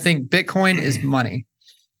for. I think Bitcoin is money.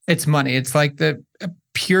 It's money. It's like the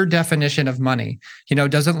pure definition of money.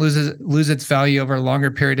 Doesn't lose its value over a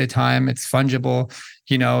longer period of time. It's fungible.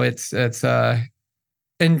 It's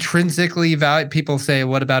intrinsically valued. People say,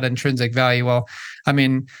 "What about intrinsic value?" Well, I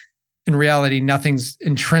mean, in reality, nothing's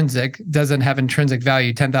intrinsic, doesn't have intrinsic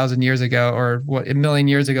value. 10,000 years ago, or a million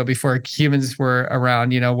years ago, before humans were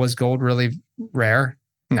around, was gold really rare?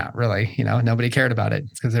 Not really. Nobody cared about it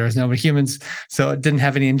because there was no humans, so it didn't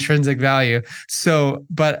have any intrinsic value. So,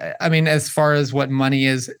 but I mean, as far as what money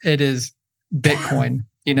is, it is Bitcoin.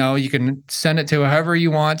 You can send it to whoever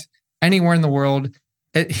you want, anywhere in the world.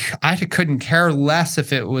 I couldn't care less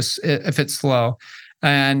if it's slow,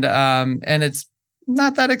 and it's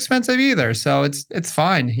not that expensive either. So it's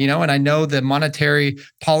fine, and I know the monetary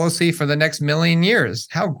policy for the next million years.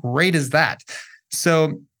 How great is that?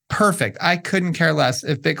 So perfect. I couldn't care less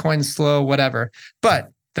if Bitcoin's slow, whatever.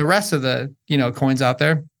 But the rest of the, coins out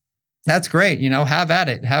there, that's great. Have at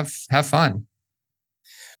it. Have fun.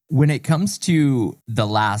 When it comes to the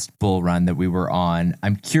last bull run that we were on,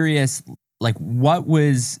 I'm curious, like what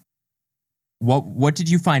did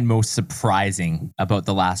you find most surprising about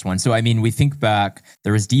the last one? So, I mean, we think back,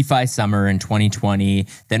 there was DeFi summer in 2020.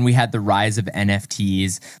 Then we had the rise of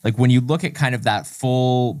NFTs. Like when you look at kind of that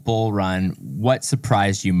full bull run, what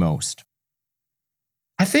surprised you most?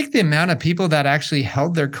 I think the amount of people that actually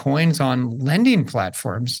held their coins on lending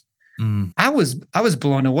platforms. I was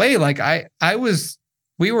blown away. Like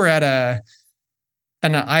we were at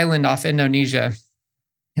an island off Indonesia,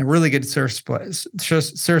 a really good surf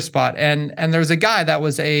spot. And there was a guy that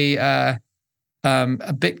was a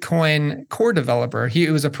Bitcoin core developer. He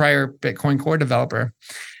was a prior Bitcoin core developer.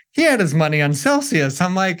 He had his money on Celsius.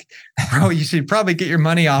 I'm like, bro, you should probably get your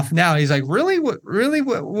money off now. He's like, really?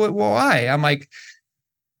 Why? I'm like,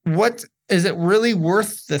 what is it really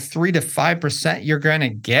worth the 3 to 5% you're going to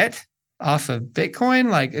get off of Bitcoin?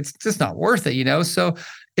 Like, it's just not worth it, So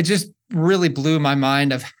it just really blew my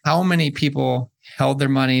mind of how many people held their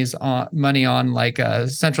money on like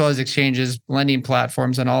centralized exchanges, lending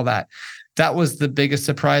platforms, and all that. That was the biggest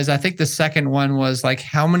surprise. I think the second one was like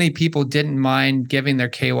how many people didn't mind giving their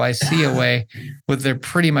KYC away with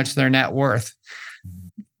pretty much their net worth.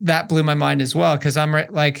 That blew my mind as well, because I'm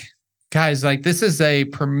like, guys, like this is a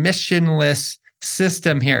permissionless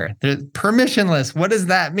system here. They're permissionless. What does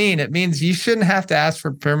that mean? It means you shouldn't have to ask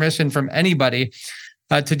for permission from anybody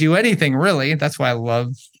to do anything, really. That's why I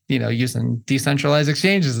love using decentralized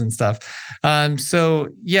exchanges and stuff. So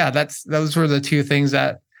yeah, those were the two things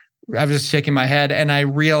that I was just shaking my head, and I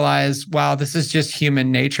realized, wow, this is just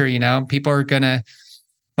human nature. People are gonna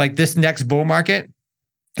like this next bull market.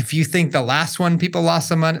 If you think the last one people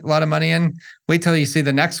lost a lot of money in, wait till you see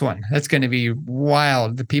the next one. That's going to be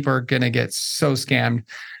wild. The people are going to get so scammed.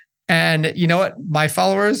 And you know what? My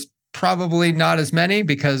followers, probably not as many,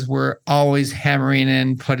 because we're always hammering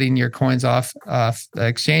in putting your coins off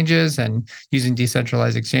exchanges and using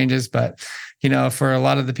decentralized exchanges. But, for a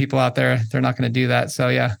lot of the people out there, they're not going to do that. So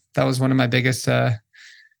yeah, that was one of my biggest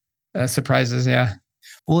surprises. Yeah.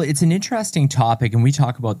 Well, it's an interesting topic, and we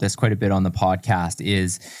talk about this quite a bit on the podcast,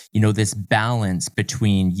 is, this balance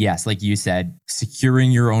between, yes, like you said,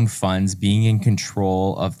 securing your own funds, being in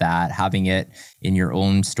control of that, having it in your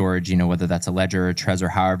own storage, whether that's a ledger or a Trezor,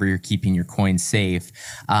 however you're keeping your coins safe.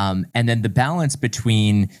 And then the balance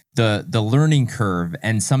between the learning curve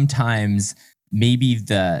and sometimes maybe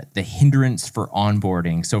the hindrance for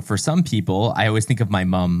onboarding. So for some people, I always think of my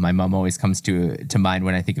mom. My mom always comes to mind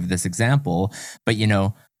when I think of this example. But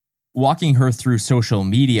walking her through social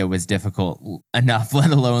media was difficult enough, let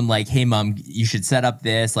alone like, hey mom, you should set up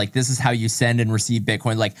this, like this is how you send and receive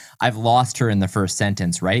Bitcoin. Like I've lost her in the first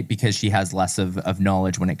sentence, right? Because she has less of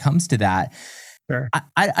knowledge when it comes to that. Sure.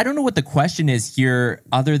 I don't know what the question is here,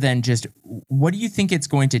 other than just what do you think it's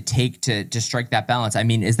going to take to strike that balance? I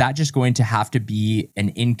mean, is that just going to have to be an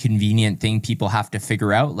inconvenient thing people have to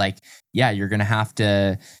figure out? Like, yeah, you're going to have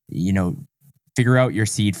to, figure out your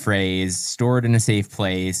seed phrase, store it in a safe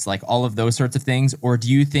place, like all of those sorts of things? Or do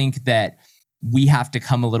you think that we have to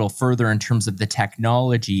come a little further in terms of the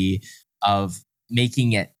technology of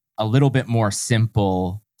making it a little bit more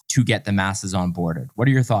simple to get the masses onboarded? What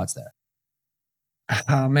are your thoughts there?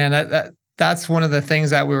 Oh man, that's one of the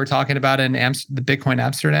things that we were talking about in the Bitcoin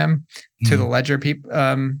Amsterdam to the Ledger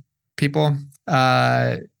people.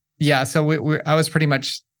 Yeah, so I was pretty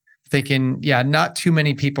much thinking, yeah, not too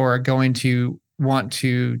many people are going to want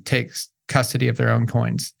to take custody of their own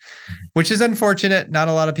coins, which is unfortunate. Not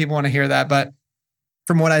a lot of people want to hear that, but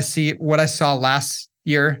from what I saw last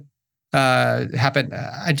year happen,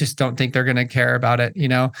 I just don't think they're going to care about it,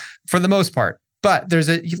 for the most part. But there's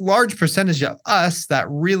a large percentage of us that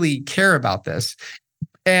really care about this.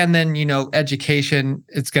 And then, education,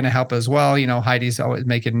 it's going to help as well. Heidi's always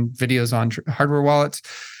making videos on hardware wallets.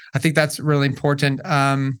 I think that's really important.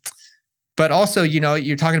 But also,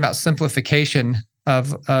 you're talking about simplification of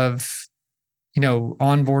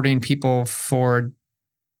onboarding people for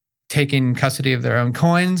taking custody of their own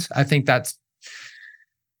coins. I think that's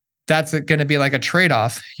going to be like a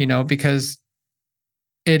trade-off, because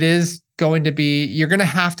it is going to be, you're going to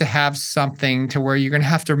have something to where you're going to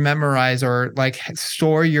have to memorize or like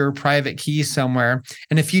store your private key somewhere.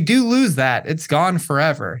 And if you do lose that, it's gone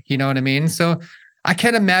forever. You know what I mean? So I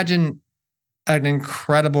can't imagine an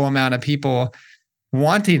incredible amount of people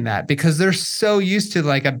wanting that because they're so used to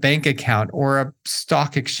like a bank account or a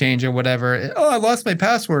stock exchange or whatever. Oh, I lost my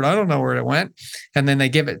password. I don't know where it went. And then they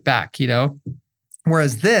give it back,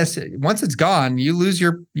 Whereas this, once it's gone, you lose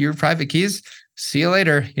your private keys. See you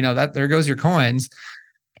later. That there goes your coins.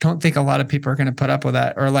 I don't think a lot of people are going to put up with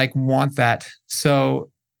that or like want that. So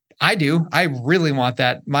I do. I really want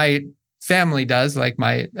that. My family does. Like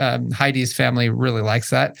my Heidi's family really likes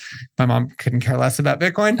that. My mom couldn't care less about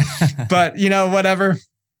Bitcoin, but whatever.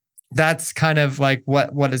 That's kind of like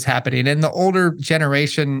what is happening. And the older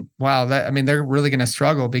generation, wow, they're really going to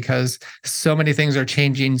struggle because so many things are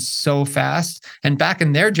changing so fast. And back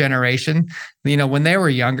in their generation, when they were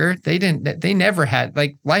younger, they never had,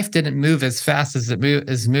 like, life didn't move as fast as it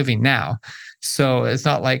is moving now. So it's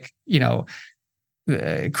not like,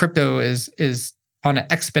 crypto is on an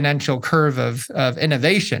exponential curve of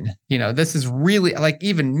innovation. This is really, like,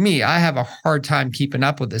 even me, I have a hard time keeping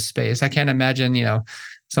up with this space. I can't imagine,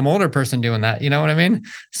 some older person doing that. You know what I mean?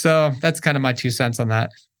 So that's kind of my 2 cents on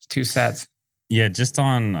that. 2 sets. Yeah, just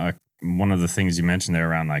on one of the things you mentioned there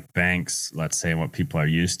around like banks, let's say, what people are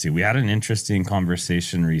used to. We had an interesting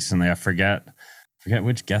conversation recently. I forget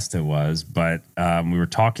which guest it was, but we were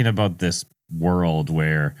talking about this world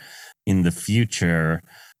where in the future,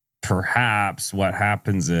 perhaps what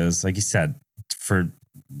happens is, like you said, for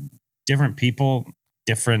different people,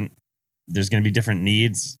 there's going to be different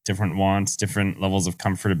needs, different wants, different levels of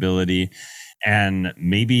comfortability. And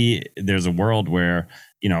maybe there's a world where,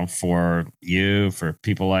 for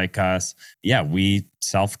people like us, yeah, we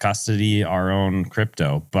self-custody our own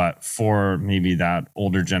crypto. But for maybe that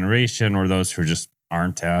older generation or those who just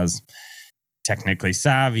aren't as technically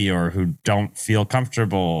savvy or who don't feel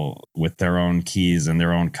comfortable with their own keys and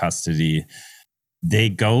their own custody, they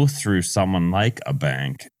go through someone like a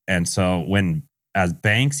bank. And so as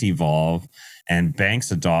banks evolve and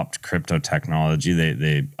banks adopt crypto technology,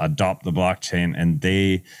 they adopt the blockchain, and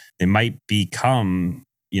they might become,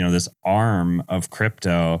 this arm of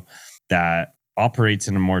crypto that operates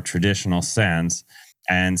in a more traditional sense.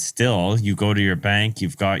 And still, you go to your bank,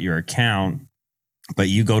 you've got your account, but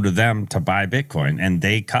you go to them to buy Bitcoin, and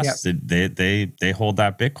they they hold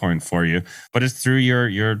that Bitcoin for you. But it's through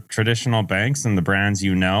your traditional banks and the brands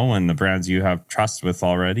and the brands you have trust with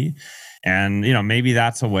already. And, maybe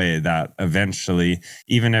that's a way that eventually,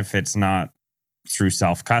 even if it's not through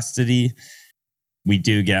self-custody, we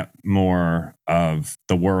do get more of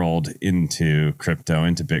the world into crypto,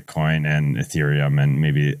 into Bitcoin and Ethereum, and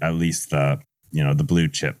maybe at least the blue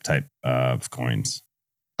chip type of coins.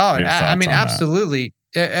 Oh, What are your I thoughts mean, on that? absolutely.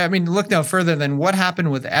 I mean, look no further than what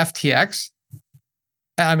happened with FTX.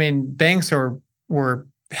 I mean, banks were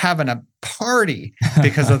having a party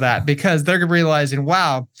because of that, because they're realizing,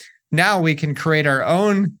 wow, now we can create our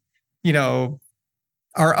own,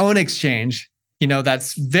 our own exchange,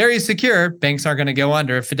 that's very secure. Banks aren't going to go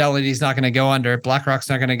under. Fidelity's not going to go under. BlackRock's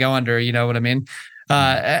not going to go under. You know what I mean?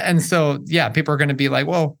 And so, yeah, people are going to be like,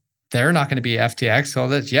 well, they're not going to be FTX. So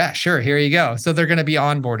that's, yeah, sure. Here you go. So they're going to be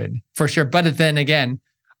onboarded for sure. But then again,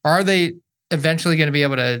 are they eventually going to be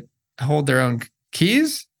able to hold their own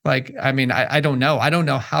keys? Like, I mean, I don't know. I don't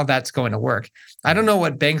know how that's going to work. I don't know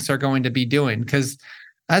what banks are going to be doing because,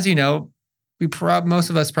 as you know, most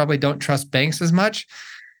of us probably don't trust banks as much.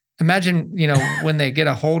 Imagine, when they get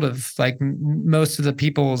a hold of like most of the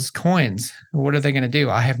people's coins, what are they going to do?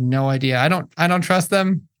 I have no idea. I don't trust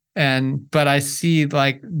them. But I see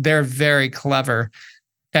like they're very clever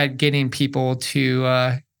at getting people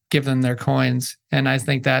to give them their coins. And I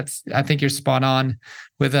think you're spot on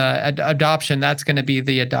with adoption. That's going to be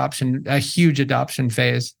a huge adoption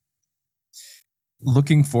phase.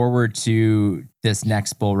 Looking forward to this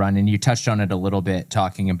next bull run, and you touched on it a little bit,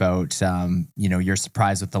 talking about you're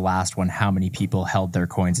surprised with the last one, how many people held their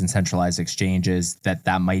coins in centralized exchanges,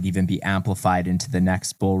 that might even be amplified into the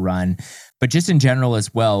next bull run. But just in general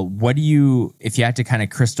as well, if you had to kind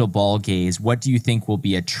of crystal ball gaze, what do you think will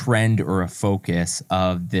be a trend or a focus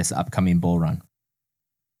of this upcoming bull run?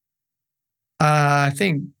 I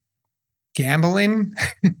think gambling.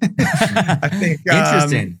 I think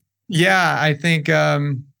interesting. Yeah, I think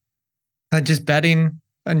just betting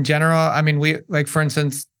in general. I mean, for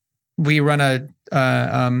instance, we run a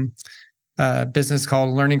business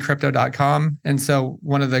called learningcrypto.com. And so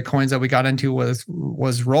one of the coins that we got into was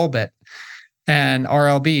Rollbit and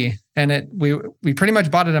RLB. And we pretty much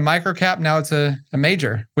bought it a micro cap. Now it's a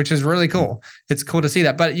major, which is really cool. It's cool to see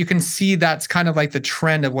that. But you can see that's kind of like the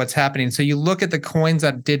trend of what's happening. So you look at the coins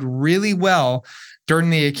that did really well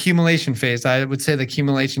during the accumulation phase. I would say the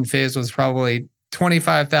accumulation phase was probably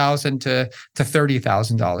 $25,000 to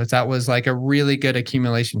 $30,000. That was like a really good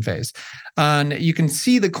accumulation phase. And you can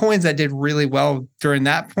see the coins that did really well during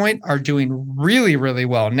that point are doing really, really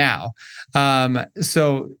well now.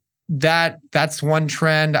 So that's one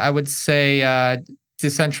trend. I would say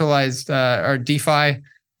decentralized or DeFi,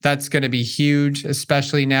 that's going to be huge,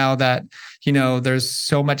 especially now that, there's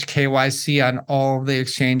so much KYC on all of the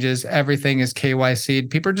exchanges. Everything is KYC'd.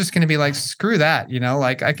 People are just going to be like, screw that.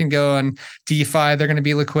 Like I can go on DeFi. They're going to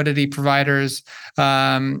be liquidity providers.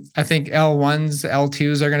 I think L1s,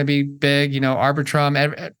 L2s are going to be big.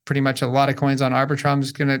 Arbitrum, pretty much a lot of coins on Arbitrum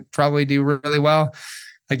is going to probably do really well,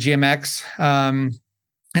 like GMX.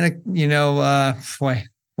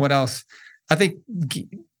 What else? I think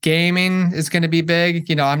gaming is going to be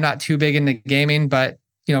big. I'm not too big into gaming, but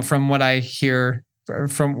from what I hear,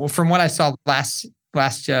 from what I saw last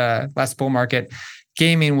bull market,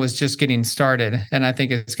 gaming was just getting started, and I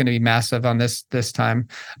think it's going to be massive on this time.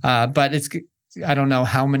 But I don't know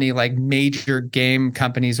how many like major game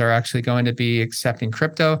companies are actually going to be accepting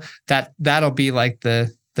crypto. That'll be like the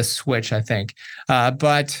switch, I think.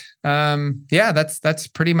 But that's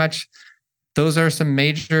pretty much. Those are some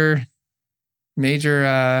major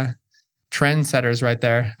trendsetters right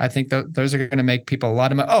there. I think those are going to make people a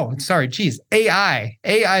lot of money. Oh, sorry. Geez. AI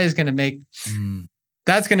is going to make,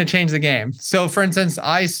 that's going to change the game. So for instance,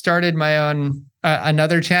 I started my own,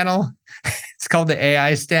 another channel. It's called the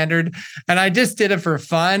AI Standard. And I just did it for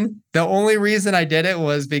fun. The only reason I did it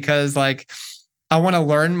was because like, I want to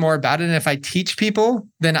learn more about it. And if I teach people,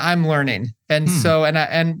 then I'm learning. And so,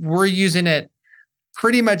 and we're using it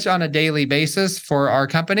pretty much on a daily basis for our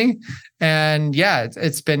company. And yeah,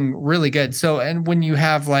 it's been really good. So, and when you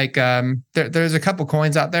have like, there's a couple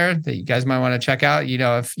coins out there that you guys might want to check out.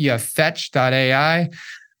 If you have fetch.ai,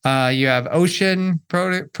 you have Ocean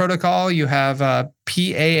Protocol, you have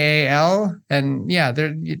PAAL, and yeah,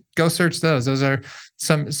 go search those. Those are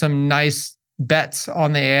some nice bets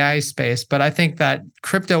on the AI space. But I think that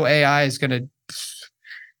crypto AI is going to,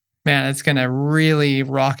 it's going to really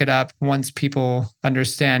rock it up once people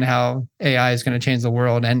understand how AI is going to change the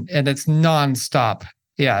world, and it's nonstop.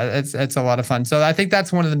 Yeah, it's a lot of fun. So I think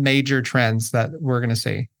that's one of the major trends that we're going to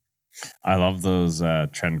see. I love those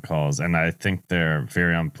trend calls, and I think they're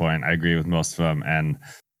very on point. I agree with most of them, and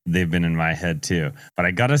they've been in my head too. But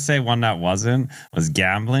I gotta say, one that was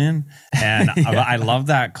gambling, and yeah. I love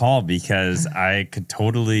that call because I could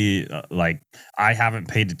totally I haven't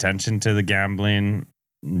paid attention to the gambling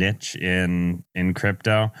niche in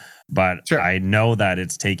crypto, but Sure. I know that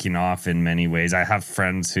it's taking off in many ways. I have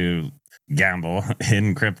friends who gamble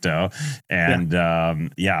in crypto, and I'm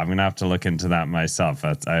gonna have to look into that myself.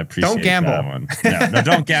 I appreciate Don't gamble. that one. No,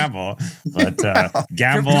 don't gamble, but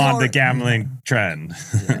gamble on the gambling trend.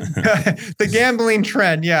 The gambling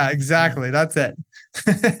trend. Yeah, exactly. That's it.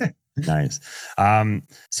 Nice.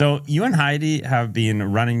 So you and Heidi have been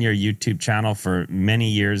running your YouTube channel for many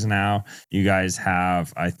years now. You guys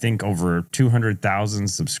have, I think, over 200,000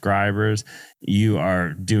 subscribers. You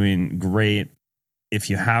are doing great. If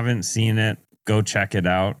you haven't seen it, go check it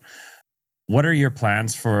out. What are your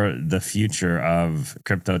plans for the future of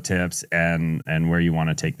Crypto Tips and where you want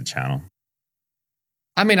to take the channel?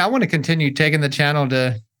 I mean, I want to continue taking the channel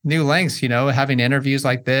to new lengths, having interviews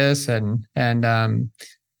like this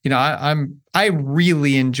I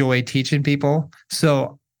really enjoy teaching people.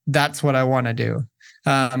 So that's what I want to do.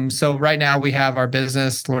 So right now we have our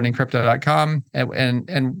business, learningcrypto.com,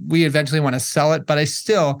 and we eventually want to sell it, but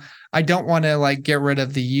I don't want to get rid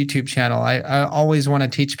of the YouTube channel. I always want to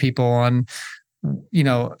teach people on,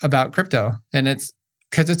 about crypto, and it's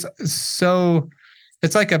because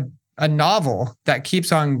it's like a novel that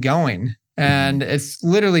keeps on going. And it's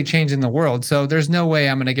literally changing the world. So there's no way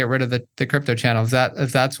I'm going to get rid of the crypto channel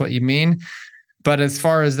if that's what you mean. But as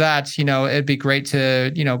far as that, it'd be great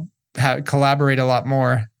to, collaborate a lot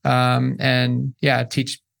more.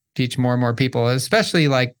 Teach more and more people, especially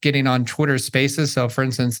getting on Twitter Spaces. So for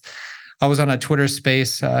instance, I was on a Twitter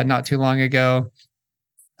space not too long ago.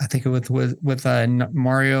 I think it was with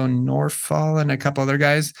Mario Norfall and a couple other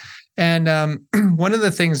guys. And one of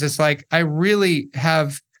the things is I really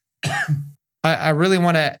have I really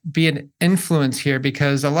want to be an influence here,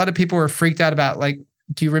 because a lot of people were freaked out about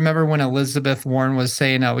do you remember when Elizabeth Warren was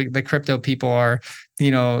saying, the crypto people are,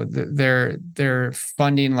 they're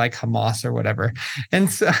funding Hamas or whatever.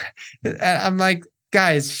 And so I'm like,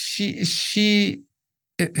 guys,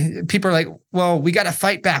 people are like, well, we got to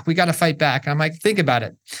fight back. We got to fight back. I'm like, think about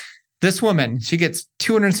it. This woman, she gets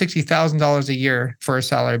 $260,000 a year for her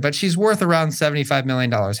salary, but she's worth around $75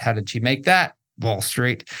 million. How did she make that? Wall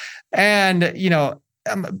Street. And,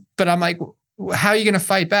 but I'm like, how are you going to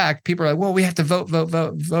fight back? People are like, well, we have to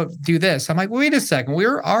vote, do this. I'm like, wait a second.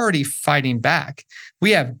 We're already fighting back.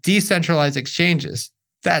 We have decentralized exchanges.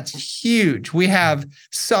 That's huge. We have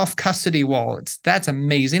self-custody wallets. That's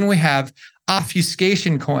amazing. We have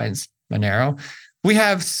obfuscation coins, Monero. We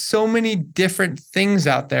have so many different things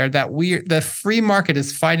out there that the free market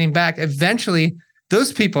is fighting back. Eventually,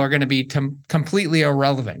 those people are going to be completely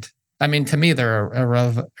irrelevant. I mean, to me, they're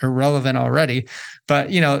irrelevant already, but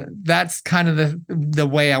that's kind of the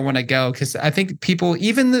way I want to go, because I think people,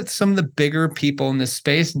 even some of the bigger people in this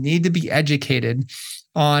space, need to be educated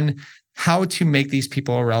on how to make these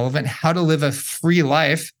people irrelevant, how to live a free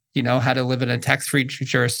life, how to live in a tax-free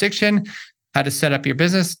jurisdiction, how to set up your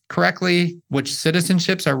business correctly, which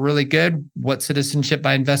citizenships are really good, what citizenship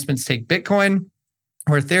by investments take Bitcoin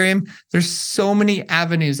or Ethereum. There's so many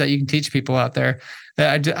avenues that you can teach people out there.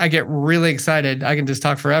 I get really excited. I can just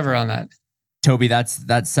talk forever on that. Toby, that's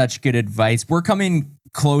such good advice. We're coming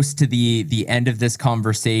close to the end of this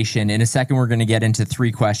conversation. In a second, we're going to get into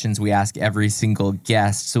 3 questions we ask every single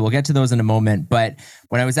guest. So we'll get to those in a moment. But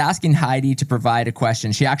when I was asking Heidi to provide a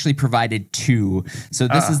question, she actually provided 2. So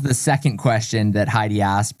this is the second question that Heidi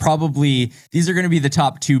asked. Probably these are going to be the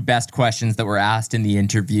top 2 best questions that were asked in the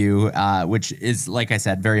interview, which is, like I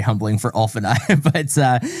said, very humbling for Ulf and I. But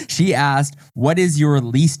she asked, what is your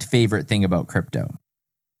least favorite thing about crypto?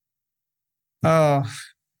 Oh,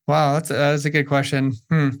 wow. That's a good question.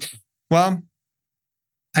 Well,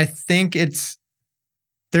 I think it's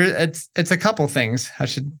a couple things. I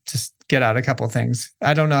should just get out a couple things.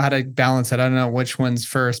 I don't know how to balance it. I don't know which one's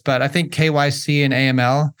first, but I think KYC and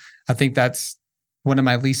AML, I think that's one of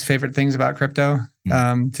my least favorite things about crypto.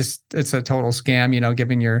 Just it's a total scam,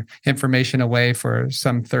 giving your information away for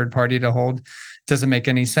some third party to hold. Doesn't make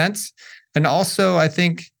any sense. And also, I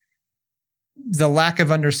think the lack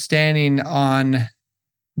of understanding on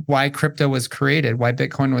why crypto was created, why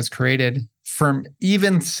Bitcoin was created, from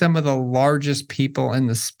even some of the largest people in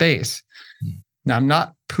the space. Now, I'm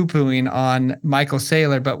not poo-pooing on Michael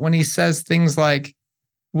Saylor, but when he says things like,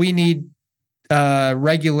 we need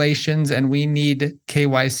regulations and we need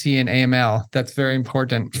KYC and AML, that's very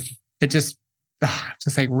important. It just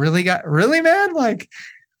like, really, man? Like,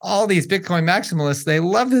 all these Bitcoin maximalists, they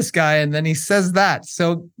love this guy. And then he says that.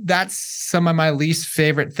 So that's some of my least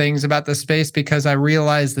favorite things about the space, because I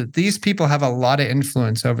realize that these people have a lot of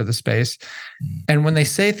influence over the space. And when they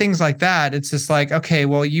say things like that, it's just like, okay,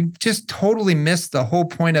 well, you just totally missed the whole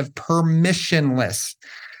point of permissionless.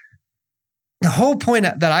 the whole point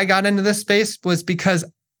that I got into this space was because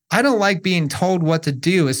I don't like being told what to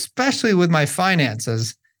do, especially with my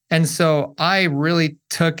finances. And so I really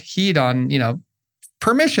took heed on,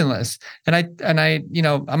 permissionless. And I,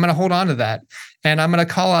 I'm going to hold on to that. And I'm going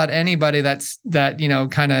to call out anybody that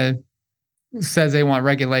kind of says they want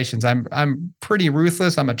regulations. I'm pretty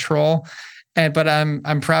ruthless. I'm a troll. But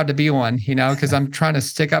I'm proud to be one, because I'm trying to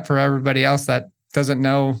stick up for everybody else that doesn't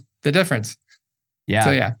know the difference. Yeah.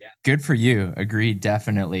 So, yeah. Good for you. Agreed.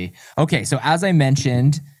 Definitely. Okay. So as I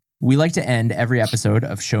mentioned, we like to end every episode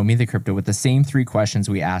of Show Me the Crypto with the same 3 questions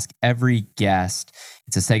we ask every guest.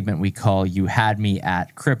 It's a segment we call You Had Me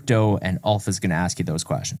at Crypto, and Alpha's going to ask you those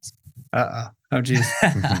questions. Oh, geez.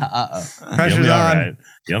 Pressure's on. Right.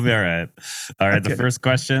 You'll be all right. All right. The first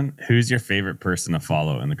question, who's your favorite person to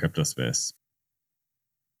follow in the crypto space?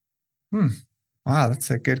 Wow,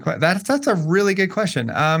 that's a good question. That's a really good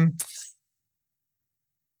question.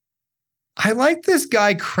 I like this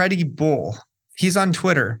guy, Creddy Bull. He's on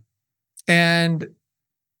Twitter. And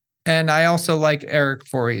I also like Eric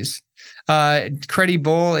Voorhees. Creddy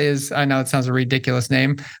Bull is, I know it sounds a ridiculous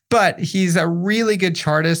name, but he's a really good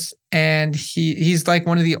chartist, and he's like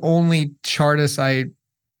one of the only chartists I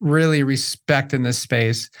really respect in this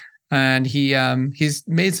space. And he's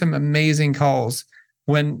made some amazing calls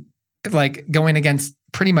when like going against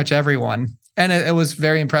pretty much everyone. And it was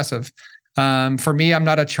very impressive. For me, I'm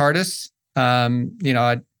not a chartist.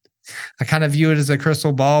 I kind of view it as a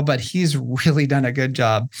crystal ball, but he's really done a good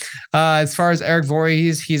job. As far as Eric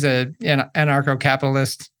Voorhees, he's an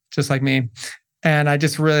anarcho-capitalist, just like me. And I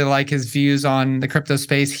just really like his views on the crypto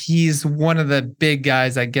space. He's one of the big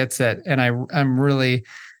guys that gets it. And I'm really,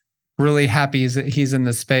 really happy he's in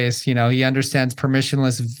this space. He understands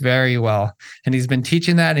permissionless very well. And he's been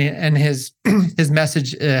teaching that, and his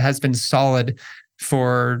message has been solid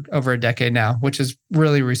for over a decade now, which is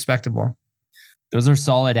really respectable. Those are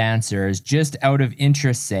solid answers. Just out of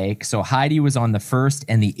interest's sake, so Heidi was on the first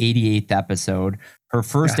and the 88th episode. Her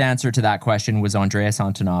first answer to that question was Andreas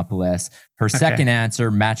Antonopoulos. Her second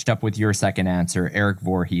answer matched up with your second answer. Eric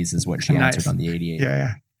Voorhees is what she answered on the 88th.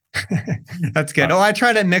 Yeah. That's good. I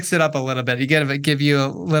try to mix it up a little bit. You give you a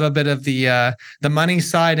little bit of the money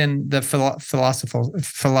side and the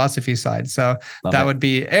philosophy side. So would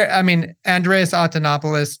be, Andreas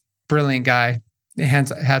Antonopoulos, brilliant guy.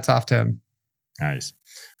 Hats off to him. Nice.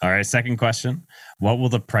 All right. Second question. What will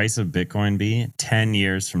the price of Bitcoin be 10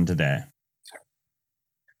 years from today?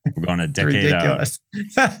 We're going a decade out.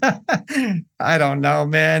 I don't know,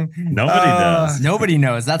 man. Nobody does. Nobody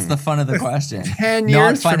knows. That's the fun of the question. 10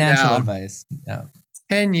 years Not financial from now, advice. No.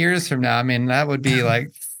 10 years from now, that would be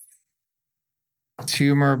like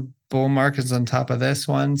 2 more bull markets on top of this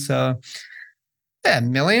one. So, $1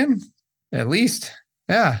 million at least.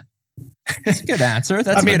 Yeah. That's a good answer.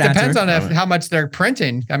 That's it depends on how much they're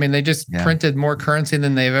printing. They just printed more currency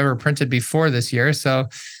than they've ever printed before this year. So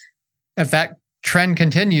if that trend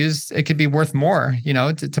continues, it could be worth more.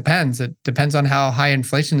 It depends. It depends on how high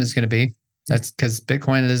inflation is going to be. That's because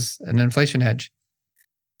Bitcoin is an inflation hedge.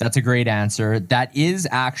 That's a great answer. That is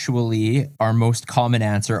actually our most common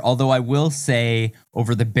answer. Although I will say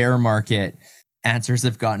over the bear market, answers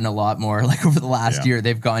have gotten a lot more. Like over the last year,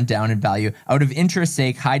 they've gone down in value. Out of interest's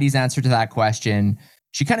sake, Heidi's answer to that question,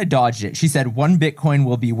 she kind of dodged it. She said 1 Bitcoin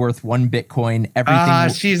will be worth 1 Bitcoin.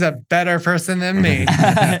 She's a better person than me.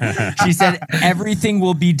 She said everything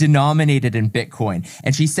will be denominated in Bitcoin.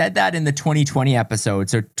 And she said that in the 2020 episode.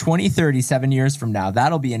 So 2030, 7 years from now,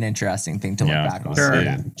 that'll be an interesting thing to look back on. Sure.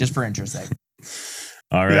 Yeah, just for interest's sake.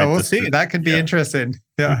 All right. Yeah, we'll see. That could be interesting.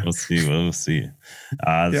 Yeah. We'll see.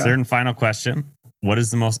 Third and final question. What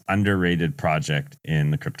is the most underrated project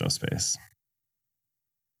in the crypto space?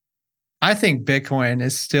 I think Bitcoin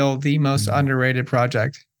is still the most underrated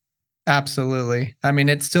project. Absolutely.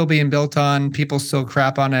 It's still being built on. People still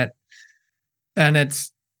crap on it. And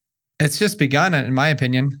it's just begun, in my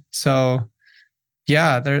opinion. So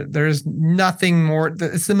yeah, there's nothing more.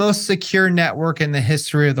 It's the most secure network in the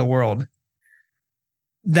history of the world.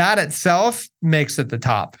 That itself makes it the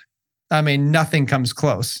top. Nothing comes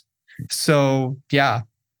close. So yeah,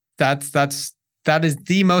 that is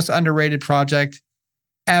the most underrated project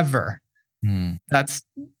ever. That's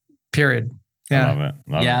period. Yeah.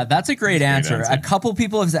 Love it. That's a great answer. A couple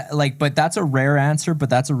people have said, but that's a rare answer, but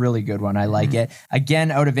that's a really good one. I like it. Again,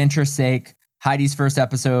 out of interest's sake, Heidi's first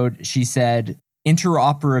episode, she said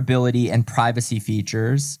interoperability and privacy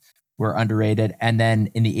features were underrated. And then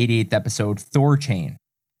in the 88th episode, Thorchain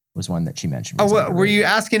was one that she mentioned. Were you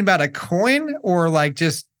asking about a coin or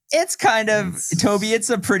just It's kind of, Toby, it's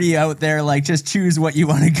a pretty out there, like just choose what you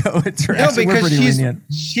want to go with direction. No, because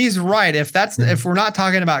she's right. If we're not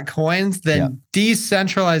talking about coins, then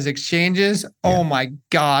decentralized exchanges, oh my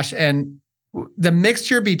gosh. And the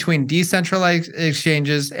mixture between decentralized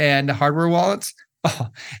exchanges and hardware wallets,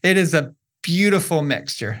 it is a beautiful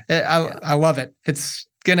mixture. I love it. It's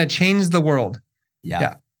going to change the world.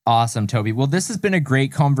 Yeah. Awesome, Toby. Well, this has been a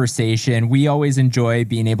great conversation. We always enjoy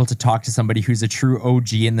being able to talk to somebody who's a true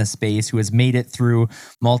OG in the space, who has made it through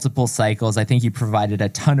multiple cycles. I think you provided a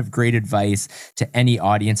ton of great advice to any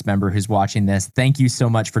audience member who's watching this. Thank you so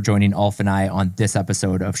much for joining Ulf and I on this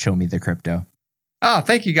episode of Show Me the Crypto. Oh,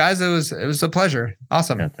 thank you guys. It was a pleasure.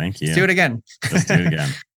 Awesome. Yeah, thank you. Let's do it again. Let's do it again.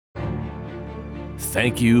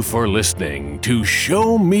 Thank you for listening to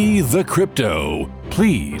Show Me the Crypto.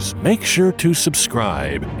 Please make sure to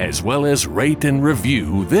subscribe as well as rate and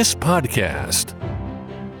review this podcast.